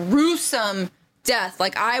a gruesome death.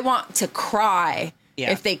 Like, I want to cry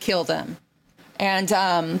if they kill them. And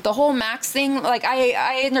the whole Max thing, like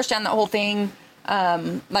I understand that whole thing.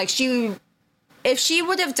 If she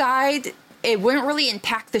would have died, it wouldn't really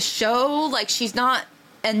impact the show. Like, she's not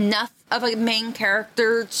enough of a main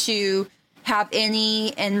character to have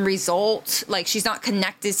any end result. Like, she's not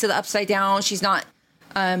connected to the Upside Down. She's not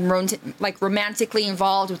romantically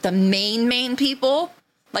involved with the main people.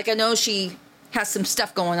 Like, I know she has some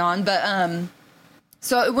stuff going on, but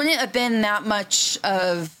so it wouldn't have been that much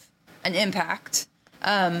of an impact.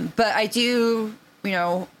 But I do,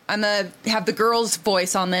 I'm gonna have the girls'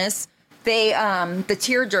 voice on this. They the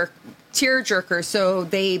tearjerker. So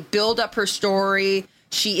they build up her story.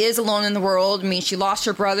 She is alone in the world. I mean, she lost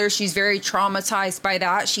her brother. She's very traumatized by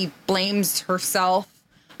that. She blames herself.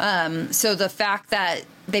 So the fact that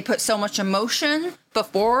they put so much emotion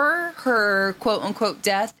before her quote unquote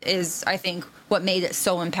death is, I think, what made it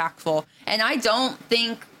so impactful. And I don't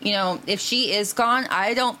think, if she is gone,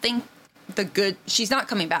 I don't think she's not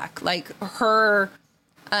coming back. Like, her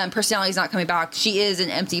personality is not coming back. She is an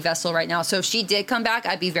empty vessel right now. So if she did come back,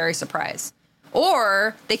 I'd be very surprised.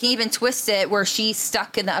 Or they can even twist it where she's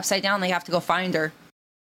stuck in the Upside Down. They have to go find her.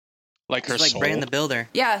 Like her like soul? Bran the Builder.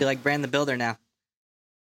 Yeah. Be like Bran the Builder now.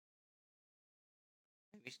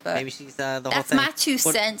 Maybe she's the whole That's thing. my 2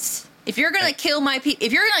 cents. If you're gonna kill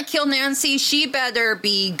if you're gonna kill Nancy, she better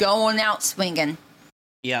be going out swinging.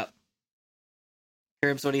 Yep.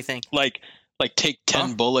 Curbs, what do you think? Like take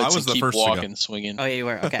 10 bullets I was and the keep first to go. walking, swinging. Oh yeah, you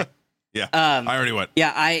were okay. Yeah, I already went.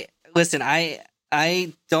 Yeah,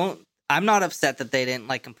 I'm not upset that they didn't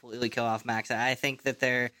completely kill off Max. I think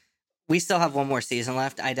that we still have one more season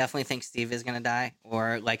left. I definitely think Steve is going to die,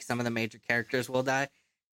 or some of the major characters will die.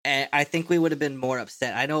 And I think we would have been more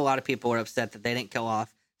upset. I know a lot of people were upset that they didn't kill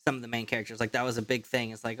off some of the main characters. Like, that was a big thing.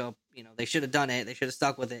 It's like, they should have done it. They should have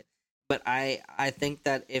stuck with it. But I think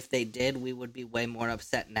that if they did, we would be way more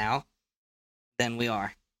upset now than we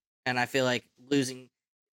are. And I feel like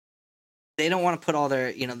they don't want to put all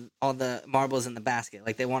their, all the marbles in the basket.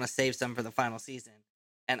 Like, they want to save some for the final season.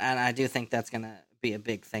 And I do think that's going to be a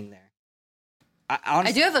big thing there.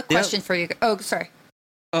 I do have a question for you. Oh, sorry.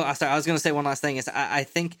 Oh, sorry. I was going to say one last thing is I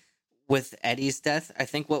think with Eddie's death, I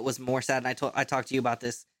think what was more sad, and I talked to you about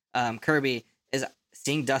this, Kirby, is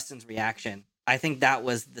seeing Dustin's reaction. I think that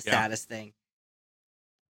was the saddest thing.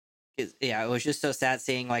 Yeah, it was just so sad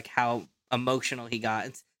seeing how emotional he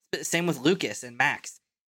got. Same with Lucas and Max.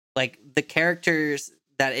 The characters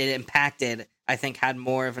that it impacted, I think, had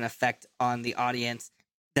more of an effect on the audience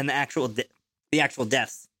than the actual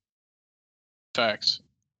deaths. Facts.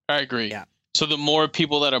 I agree. Yeah. So the more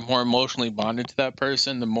people that are more emotionally bonded to that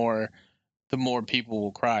person, the more people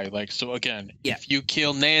will cry. So again, if you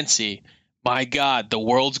kill Nancy, my God, the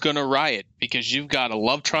world's gonna riot because you've got a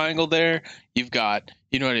love triangle there. You've got,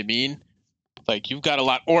 you know what I mean? You've got a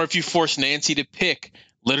lot. Or if you force Nancy to pick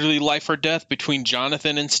literally life or death between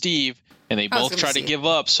Jonathan and Steve, and they both try to give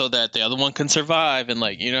up so that the other one can survive, and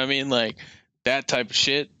you know what I mean? That type of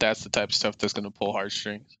shit. That's the type of stuff that's gonna pull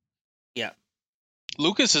heartstrings. Yeah.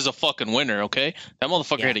 Lucas is a fucking winner, okay? That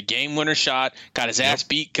motherfucker hit a game winner shot, got his ass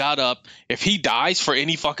beat, got up. If he dies for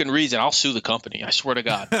any fucking reason, I'll sue the company. I swear to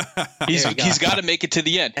God. He's got to make it to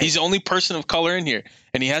the end. He's the only person of color in here,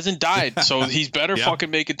 and he hasn't died, so he's better fucking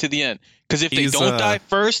make it to the end. Because if they don't die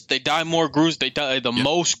first, they die more gruesome. They die the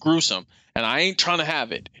most gruesome, and I ain't trying to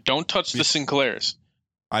have it. Don't touch the Sinclairs.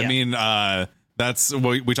 I mean, that's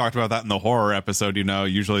we talked about that in the horror episode. You know,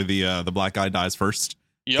 usually the black guy dies first.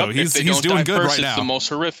 Yep, so he's doing good first, right now. It's the most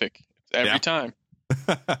horrific every time.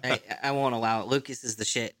 I won't allow it. Lucas is the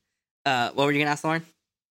shit. What were you gonna ask, Lauren?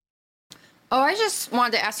 Oh, I just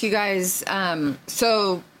wanted to ask you guys.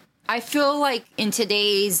 So I feel like in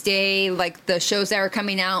today's day, like the shows that are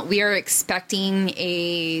coming out, we are expecting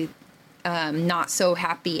a not so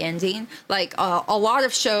happy ending. Like a lot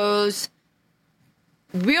of shows,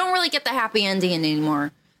 we don't really get the happy ending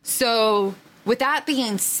anymore. So with that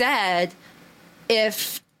being said,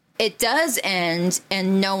 if it does end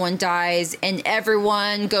and no one dies and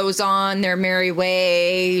everyone goes on their merry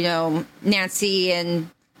way, you know, Nancy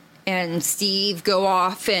and Steve go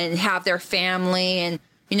off and have their family and,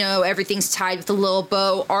 you know, everything's tied with a little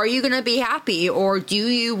bow, are you going to be happy or do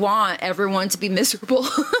you want everyone to be miserable?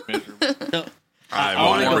 So, I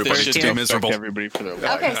want everybody to be miserable. Everybody for their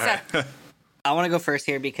life. Okay, Seth. I want to go first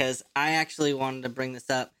here because I actually wanted to bring this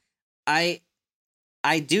up. I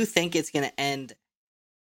do think it's going to end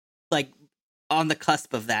like on the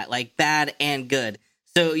cusp of that, like bad and good.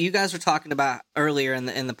 So you guys were talking about earlier in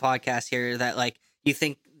the podcast here that like you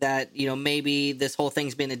think that, you know, maybe this whole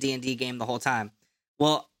thing's been a D&D game the whole time.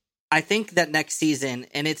 Well, I think that next season,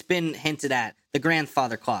 and it's been hinted at, the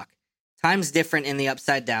grandfather clock. Time's different in the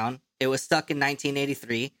Upside Down. It was stuck in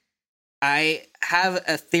 1983. I have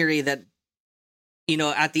a theory that, you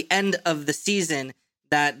know, at the end of the season,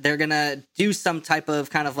 that they're going to do some type of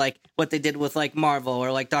kind of like what they did with like Marvel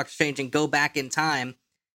or like Doctor Strange and go back in time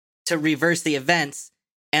to reverse the events.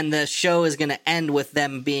 And the show is going to end with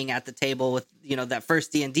them being at the table with, you know, that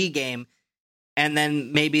first D&D game. And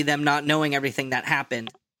then maybe them not knowing everything that happened.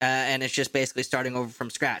 And it's just basically starting over from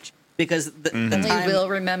scratch. Because the time... Will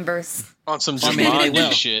remembers. On some Or maybe they will.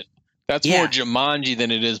 Jumanji shit. That's more Jumanji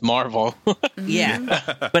than it is Marvel. Yeah.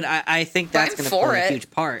 But I think that's going to play a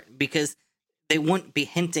huge part. Because they wouldn't be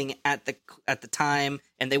hinting at the time,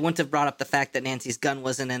 and they wouldn't have brought up the fact that Nancy's gun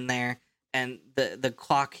wasn't in there, and the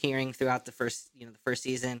clock hearing throughout the first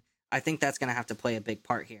season. I think that's going to have to play a big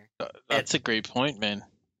part here. That's a great point, man.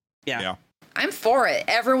 Yeah. I'm for it.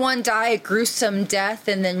 Everyone die a gruesome death,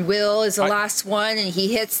 and then Will is the last one, and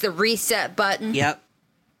he hits the reset button. Yep.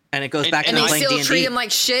 And it goes back to playing D&D. And they still D&D. treat him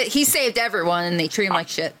like shit. He saved everyone, and they treat him like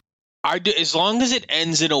shit. As long as it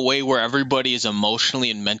ends in a way where everybody is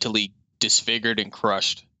emotionally and mentally disfigured and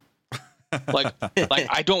crushed. Like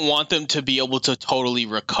I don't want them to be able to totally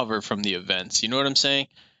recover from the events. You know what I'm saying?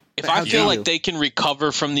 If I feel like they can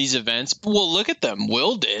recover from these events, well, look at them.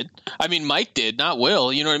 Will did. I mean, Mike did, not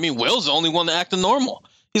Will. You know what I mean? Will's the only one that acted normal.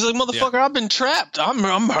 He's like, motherfucker, I've been trapped.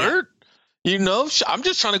 I'm hurt. You know, I'm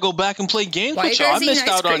just trying to go back and play games with y'all. I missed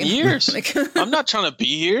out on years. I'm not trying to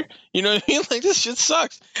be here. You know what I mean? Like, this shit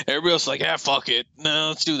sucks. Everybody else is like, yeah, fuck it. No,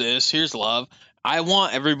 let's do this. Here's love. I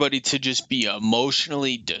want everybody to just be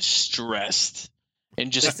emotionally distressed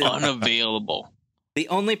and just unavailable. The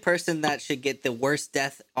only person that should get the worst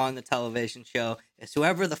death on the television show is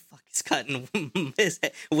whoever the fuck is cutting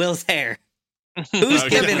Will's hair. Who's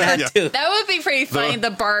giving that to? That would be pretty funny. The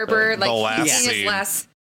barber, the last eating scene. his last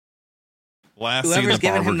Whoever's scene, the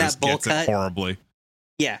giving barber him that just bowl gets cut. it horribly.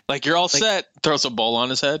 Yeah. Like, you're all set. Throws a bowl on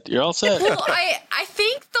his head. You're all set. Well, I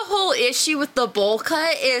think the whole issue with the bowl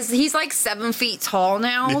cut is he's like 7 feet tall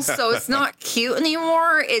now, so it's not cute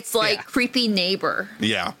anymore. It's like creepy neighbor.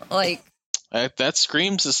 Yeah. Like that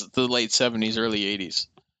screams the late 70s, early 80s.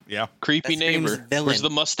 Yeah. Creepy neighbor. villain. Where's the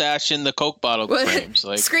mustache and the Coke bottle frames?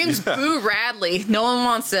 Like, screams Boo Radley. No one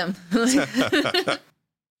wants him. But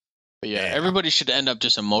everybody should end up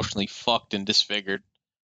just emotionally fucked and disfigured.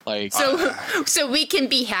 Like, so we can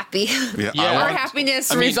be happy. Yeah. Our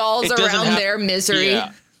happiness resolves around their misery.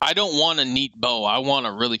 Yeah, I don't want a neat bow. I want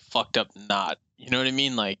a really fucked up knot. You know what I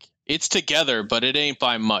mean? Like, it's together, but it ain't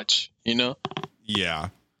by much, you know? Yeah.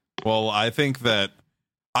 Well, I think that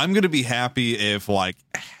I'm going to be happy if like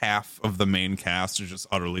half of the main cast is just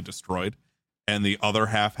utterly destroyed and the other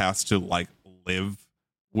half has to like live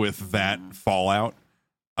with that fallout.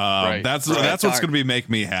 That's what's going to be make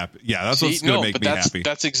me happy. Yeah, that's what's going to make me happy.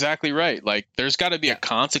 That's exactly right. Like, there's got to be a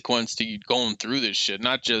consequence to you going through this shit,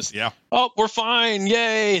 not just oh, we're fine,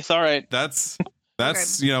 yay, it's all right. That's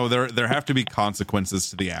That's there have to be consequences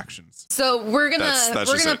to the actions. So we're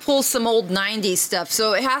gonna pull some old '90s stuff.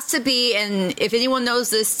 So it has to be, and if anyone knows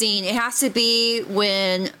this scene, it has to be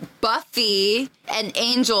when Buffy and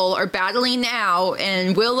Angel are battling out,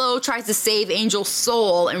 and Willow tries to save Angel's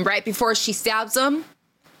soul, and right before she stabs him,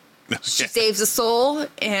 she saves the soul,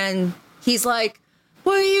 and he's like,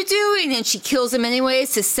 "What are you doing?" And she kills him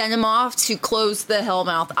anyways to send him off to close the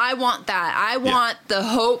Hellmouth. I want that. I want the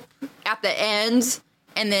hope at the end,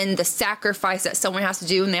 and then the sacrifice that someone has to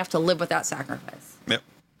do, and they have to live with that sacrifice. Yep.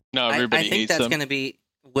 No, everybody I think hates that's them. going to be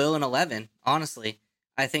Will and 11, honestly.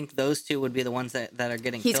 I think those two would be the ones that are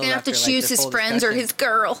getting He's killed. going to have to after, choose this his whole friends or discussion. his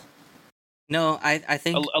girl. No, I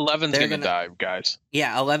think 11's going to die, guys.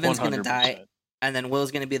 Yeah, 11's going to 100%. die, and then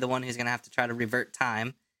Will's going to be the one who's going to have to try to revert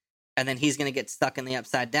time, and then he's going to get stuck in the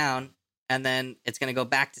Upside Down, and then it's going to go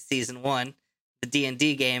back to season 1, the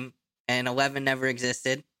D&D game, and 11 never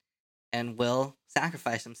existed, and Will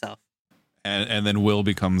sacrifice himself. And then Will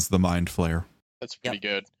becomes the Mind Flayer. That's pretty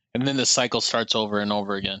good. And then the cycle starts over and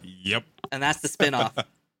over again. Yep. And that's the spin-off.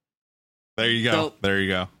 There you go. So- There you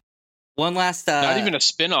go. One last... Not even a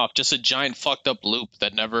spin-off, just a giant fucked up loop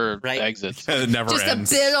that never exits. It never Just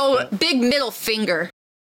ends. a big middle finger.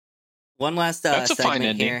 One last That's a fine segment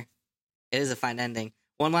ending. here. It is a fine ending.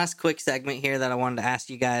 One last quick segment here that I wanted to ask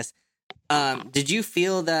you guys. Did you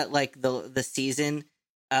feel that like the season,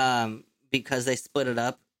 because they split it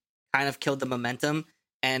up, kind of killed the momentum?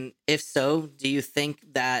 And if so, do you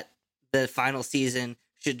think that the final season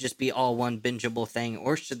should just be all one bingeable thing,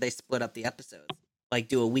 or should they split up the episodes, like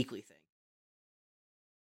do a weekly thing?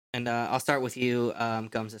 And I'll start with you,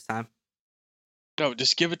 Gums, this time. No,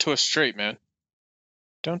 just give it to us straight, man.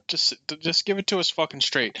 Don't just give it to us fucking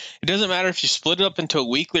straight. It doesn't matter if you split it up into a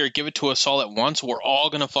weekly or give it to us all at once. We're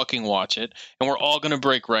all gonna fucking watch it, and we're all gonna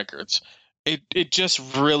break records. It just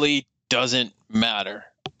really doesn't matter.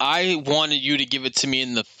 I wanted you to give it to me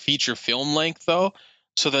in the feature film length, though,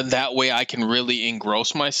 so that way I can really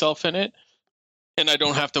engross myself in it, and I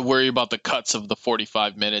don't have to worry about the cuts of the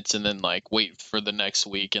 45 minutes and then like wait for the next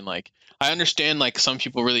week. And like I understand like some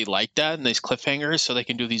people really like that and these cliffhangers, so they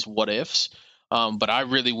can do these what ifs. But I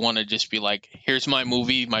really want to just be like, here's my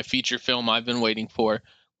movie, my feature film I've been waiting for.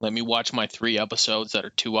 Let me watch my 3 episodes that are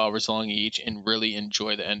 2 hours long each and really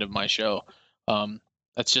enjoy the end of my show.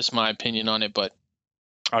 That's just my opinion on it, but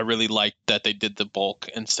I really like that they did the bulk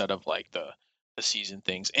instead of like the season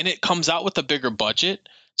things. And it comes out with a bigger budget,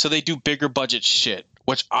 so they do bigger budget shit,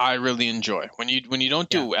 which I really enjoy. When you don't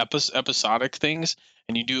do episodic things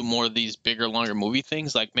and you do more of these bigger, longer movie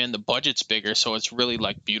things, like, man, the budget's bigger, so it's really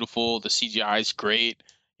like beautiful. The CGI is great,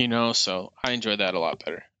 so I enjoy that a lot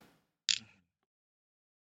better.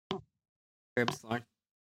 Lauren?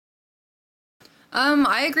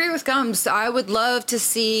 I agree with Gums. I would love to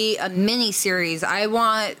see a mini series. I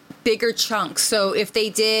want bigger chunks. So if they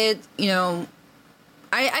did,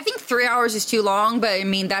 I think 3 hours is too long, but I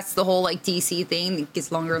mean, that's the whole like DC thing. It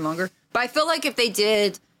gets longer and longer. But I feel like if they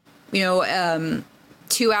did,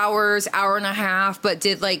 2 hours, hour and a half, but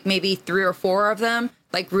did like maybe 3 or 4 of them,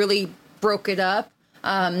 like really broke it up.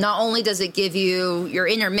 Not only does it give you your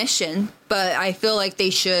intermission, but I feel like they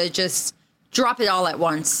should just drop it all at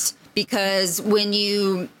once. Because when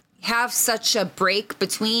you have such a break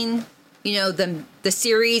between, the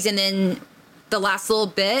series and then the last little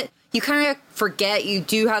bit, you kind of forget. You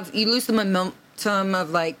lose the momentum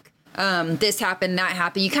of like this happened, that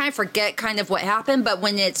happened. You kind of forget kind of what happened. But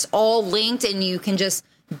when it's all linked and you can just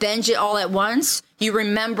binge it all at once, you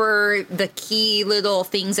remember the key little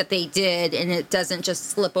things that they did, and it doesn't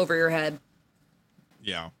just slip over your head.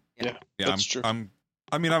 Yeah. That's true. I'm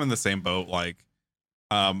in the same boat. Like,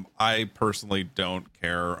 I personally don't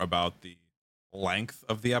care about the length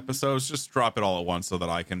of the episodes. Just drop it all at once so that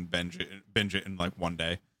I can binge it in like one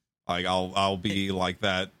day. Like I'll be like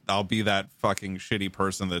that. I'll be that fucking shitty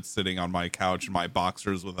person that's sitting on my couch in my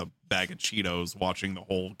boxers with a bag of Cheetos watching the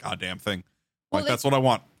whole goddamn thing. Like, that's what I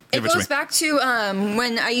want. It goes back to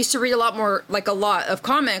when I used to read a lot of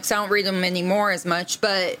comics. I don't read them anymore as much,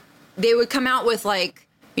 but they would come out with like,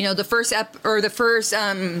 the first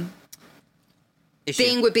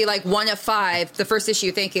thing would be like 1 of 5. The first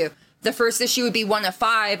issue, thank you. The first issue would be 1 of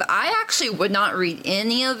 5. I actually would not read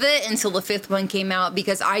any of it until the 5th one came out,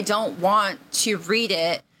 because I don't want to read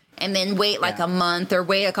it and then wait like a month or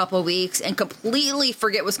wait a couple of weeks and completely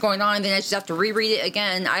forget what's going on. And then I just have to reread it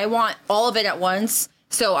again. I want all of it at once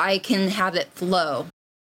so I can have it flow.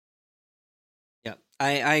 Yeah,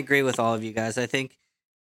 I agree with all of you guys. I think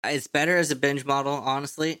it's better as a binge model,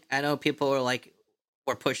 honestly. I know people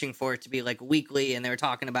were pushing for it to be like weekly, and they were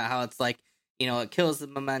talking about how it's like, it kills the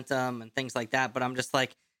momentum and things like that. But I'm just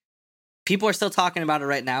like, people are still talking about it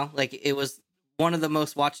right now. Like, it was one of the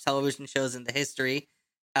most watched television shows in the history.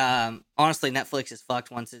 Honestly, Netflix is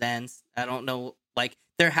fucked once it ends. I don't know. Like,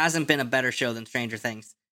 there hasn't been a better show than Stranger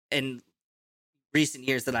Things in recent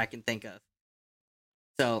years that I can think of.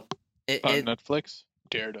 So Netflix,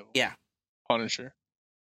 Daredevil, yeah, Punisher.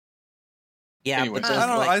 Yeah, Anyway. but I those, don't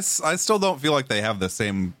know. like, I still don't feel like they have the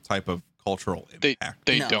same type of cultural impact.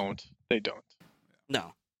 They No. don't. They don't.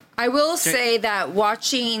 no. I will say that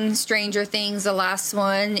watching Stranger Things, the last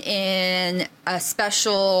one, in a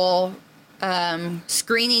special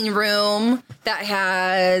screening room that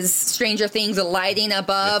has Stranger Things lighting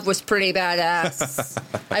above was pretty badass.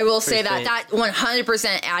 I will say Pretty that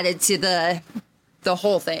 100% added to the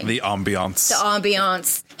whole thing. The ambiance. The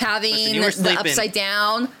ambiance, having Listen, you were the sleeping. upside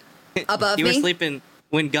down above You me. were sleeping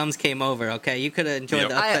when Gums came over, okay? You could have enjoyed Yep.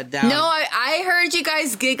 the upside down. No, I heard you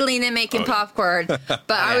guys giggling and making popcorn, but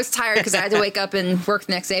I was tired because I had to wake up and work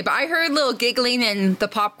the next day. But I heard little giggling and the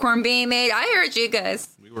popcorn being made. I heard you guys.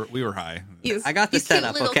 We were high. You, I got the you cute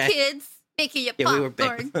setup, little okay? kids making your Yeah, we were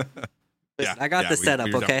popcorn. big. Listen, I got the setup,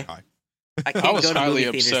 we were okay? definitely I I can't was go to highly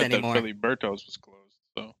movie theaters upset anymore. that Filiberto's was closed.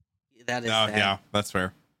 So That is high. sad. Yeah, that's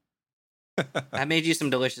fair. I made you some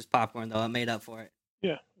delicious popcorn, though. I made up for it.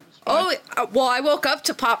 yeah. Oh, well, I woke up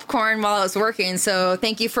to popcorn while I was working, so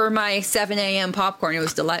thank you for my 7 a.m. popcorn. It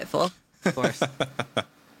was delightful. Of course.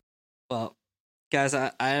 Well, guys,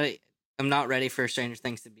 I am not ready for Stranger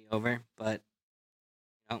Things to be over, but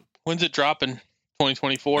When's it dropping?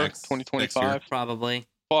 2024, Next 2025. year. probably.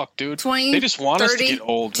 Fuck, dude. 20, They just want us to get 32.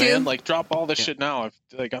 old, man. Like, drop all this Yeah. shit now.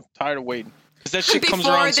 I'm tired of waiting because that shit comes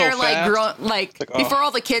Before around so they're fast. like grown, like Like, oh. before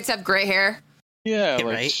all the kids have gray hair. Yeah, Yeah,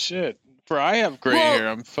 like right? shit. For I have gray Well- hair.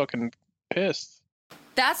 I'm fucking pissed.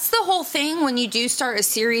 That's the whole thing when you do start a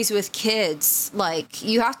series with kids. Like,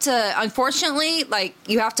 you have to, unfortunately, like,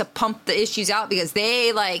 you have to pump the issues out because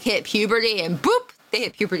they, like, hit puberty and boop, they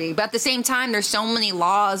hit puberty. But at the same time, there's so many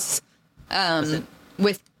laws Listen,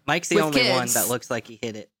 with Mike's the with only one kids. that looks like he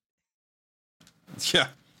hit it. Yeah.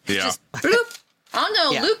 Yeah. just bloop. Oh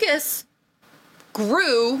no, Yeah. Lucas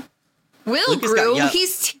grew. Will Lucas grew. got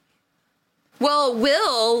yuck.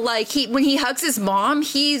 Will, like, when he hugs his mom,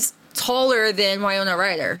 he's taller than Winona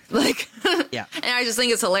Ryder. Like, Yeah. and I just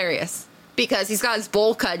think it's hilarious because he's got his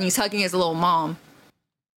bowl cut and he's hugging his little mom.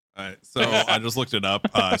 All right, so I just looked it up.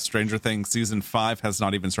 Stranger Things season 5 has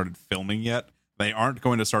not even started filming yet. They aren't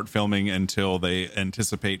going to start filming until they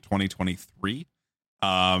anticipate 2023.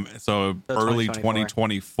 So early 2024.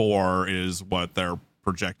 2024 is what they're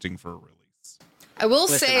projecting for release. I will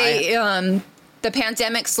Listen, say the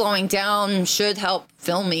pandemic slowing down should help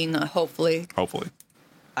filming, hopefully. Hopefully.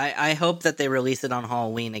 I hope that they release it on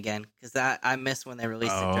Halloween again, because I miss when they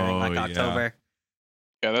released it during, like, Oh, yeah. October.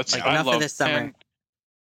 Yeah, that's Like, I enough of love this summer. and-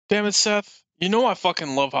 damn it, Seth. You know I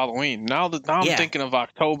fucking love Halloween. Now I'm Yeah. thinking of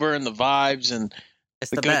October and the vibes and It's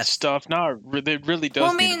the the good best. stuff. Now it really does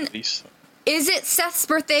Well, I need mean- a release. Is it Seth's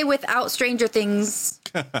birthday without Stranger Things?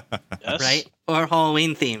 Yes. Right? Or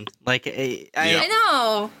Halloween themed. Like, Yeah. I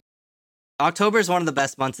know. October is one of the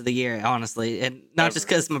best months of the year, honestly. And not Ever. just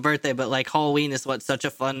because it's my birthday, but, like, Halloween is what's such a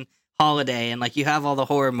fun holiday. And, like, you have all the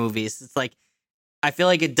horror movies. It's like, I feel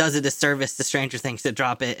like it does a disservice to Stranger Things to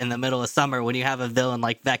drop it in the middle of summer when you have a villain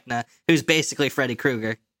like Vecna, who's basically Freddy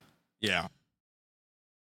Krueger. Yeah.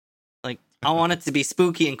 Like, I want it to be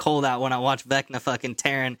spooky and cold out when I watch Vecna fucking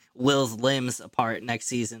tearing Will's limbs apart next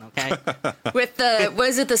season, okay? With the what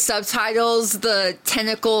is it? The subtitles, the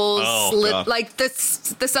tentacles Oh, slip. God. Like the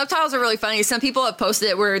subtitles are really funny. Some people have posted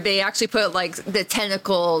it where they actually put like the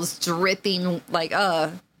tentacles dripping, like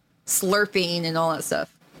slurping and all that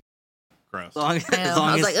stuff. Gross. As long, I, as know. long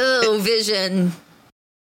I was as, like, oh, Vision.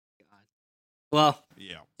 well,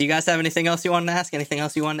 Yeah. do you guys have anything else you wanted to ask? Anything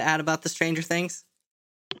else you wanted to add about the Stranger Things?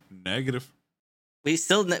 Negative. We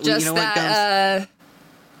still, Just you know what, that.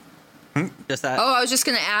 Gums? Just that. Oh, I was just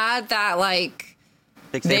gonna add that like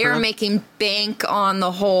big they saber are rub? making bank on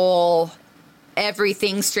the whole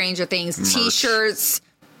everything Stranger Things Merch. T-shirts,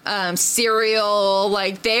 cereal.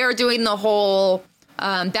 Like they are doing the whole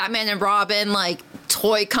Batman and Robin like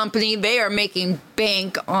toy company. They are making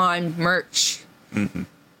bank on merch.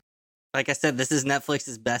 Like I said, this is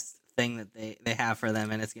Netflix's best thing that they have for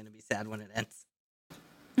them, and it's going to be sad when it ends.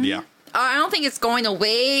 Yeah. I don't think it's going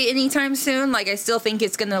away anytime soon. Like I still think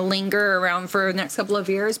it's going to linger around for the next couple of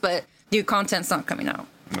years, but new content's not coming out.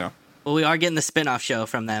 Yeah. Well, we are getting the spin-off show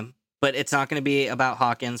from them, but it's not going to be about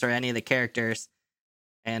Hawkins or any of the characters.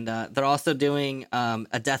 And they're also doing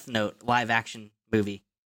a Death Note live-action movie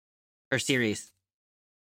or series.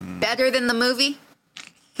 Better than the movie?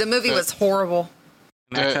 The movie was horrible.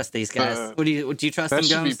 I mean, I trust these guys. Would you trust That them,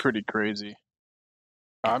 should be Gums? pretty crazy.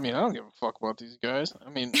 I mean, I don't give a fuck about these guys. I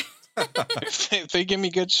mean, if they give me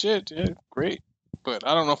good shit, yeah, great. But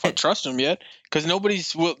I don't know if I trust them yet because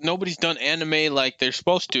nobody's done anime like they're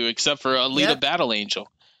supposed to except for Alita Yep. Battle Angel.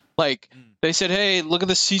 Like they said, hey, look at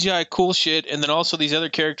the CGI cool shit, and then also these other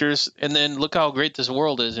characters, and then look how great this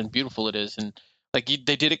world is and beautiful it is, and like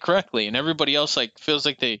they did it correctly, and everybody else like feels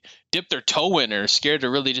like they dipped their toe in or are scared to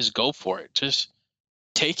really just go for it. Just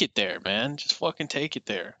take it there, man. Just fucking take it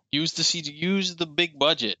there. Use the CG, use the big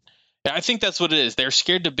budget. I think that's what it is. They're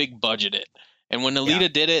scared to big budget it, and when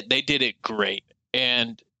Alita did it, they did it great.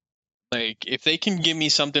 And like, if they can give me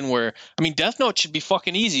something where, I mean, Death Note should be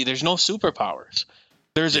fucking easy. There's no superpowers.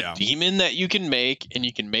 There's a demon that you can make, and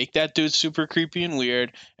you can make that dude super creepy and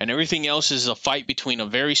weird, and everything else is a fight between a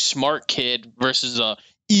very smart kid versus a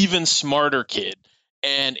even smarter kid.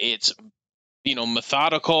 And it's,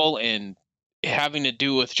 methodical and having to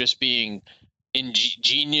do with just being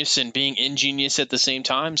genius and being ingenious at the same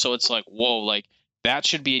time. So it's like, whoa, like that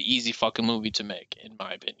should be an easy fucking movie to make, in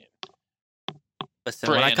my opinion.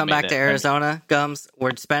 Listen, when I come back to Arizona, Gums,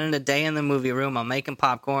 we're spending a day in the movie room. I'm making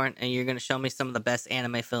popcorn, and you're going to show me some of the best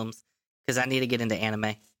anime films because I need to get into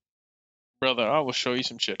anime. Brother, I will show you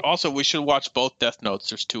some shit. Also, we should watch both Death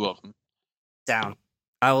Notes. There's 2 of them. Down.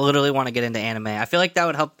 I literally want to get into anime. I feel like that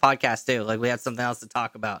would help the podcast too. Like we had something else to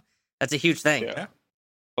talk about. That's a huge thing. Yeah.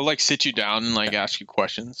 I'll like sit you down and like ask you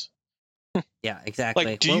questions. Yeah, exactly.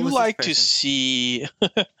 Like, do you like to see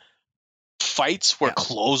fights where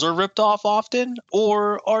clothes are ripped off often?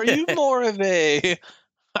 Or are you more of a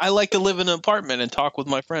I like to live in an apartment and talk with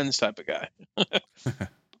my friends type of guy?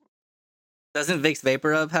 Doesn't Vicks Vapor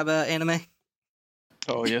Rub have an anime?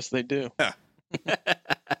 Oh, yes, they do.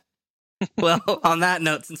 Well, on that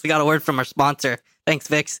note, since we got a word from our sponsor, thanks,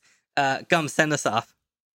 Vicks. Gum, send us off.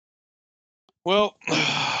 Well,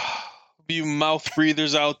 you mouth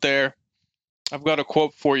breathers out there, I've got a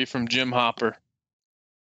quote for you from Jim Hopper.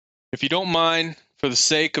 If you don't mind, for the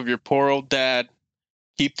sake of your poor old dad,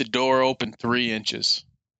 keep the door open 3 inches.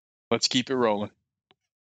 Let's keep it rolling.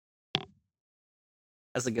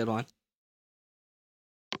 That's a good one.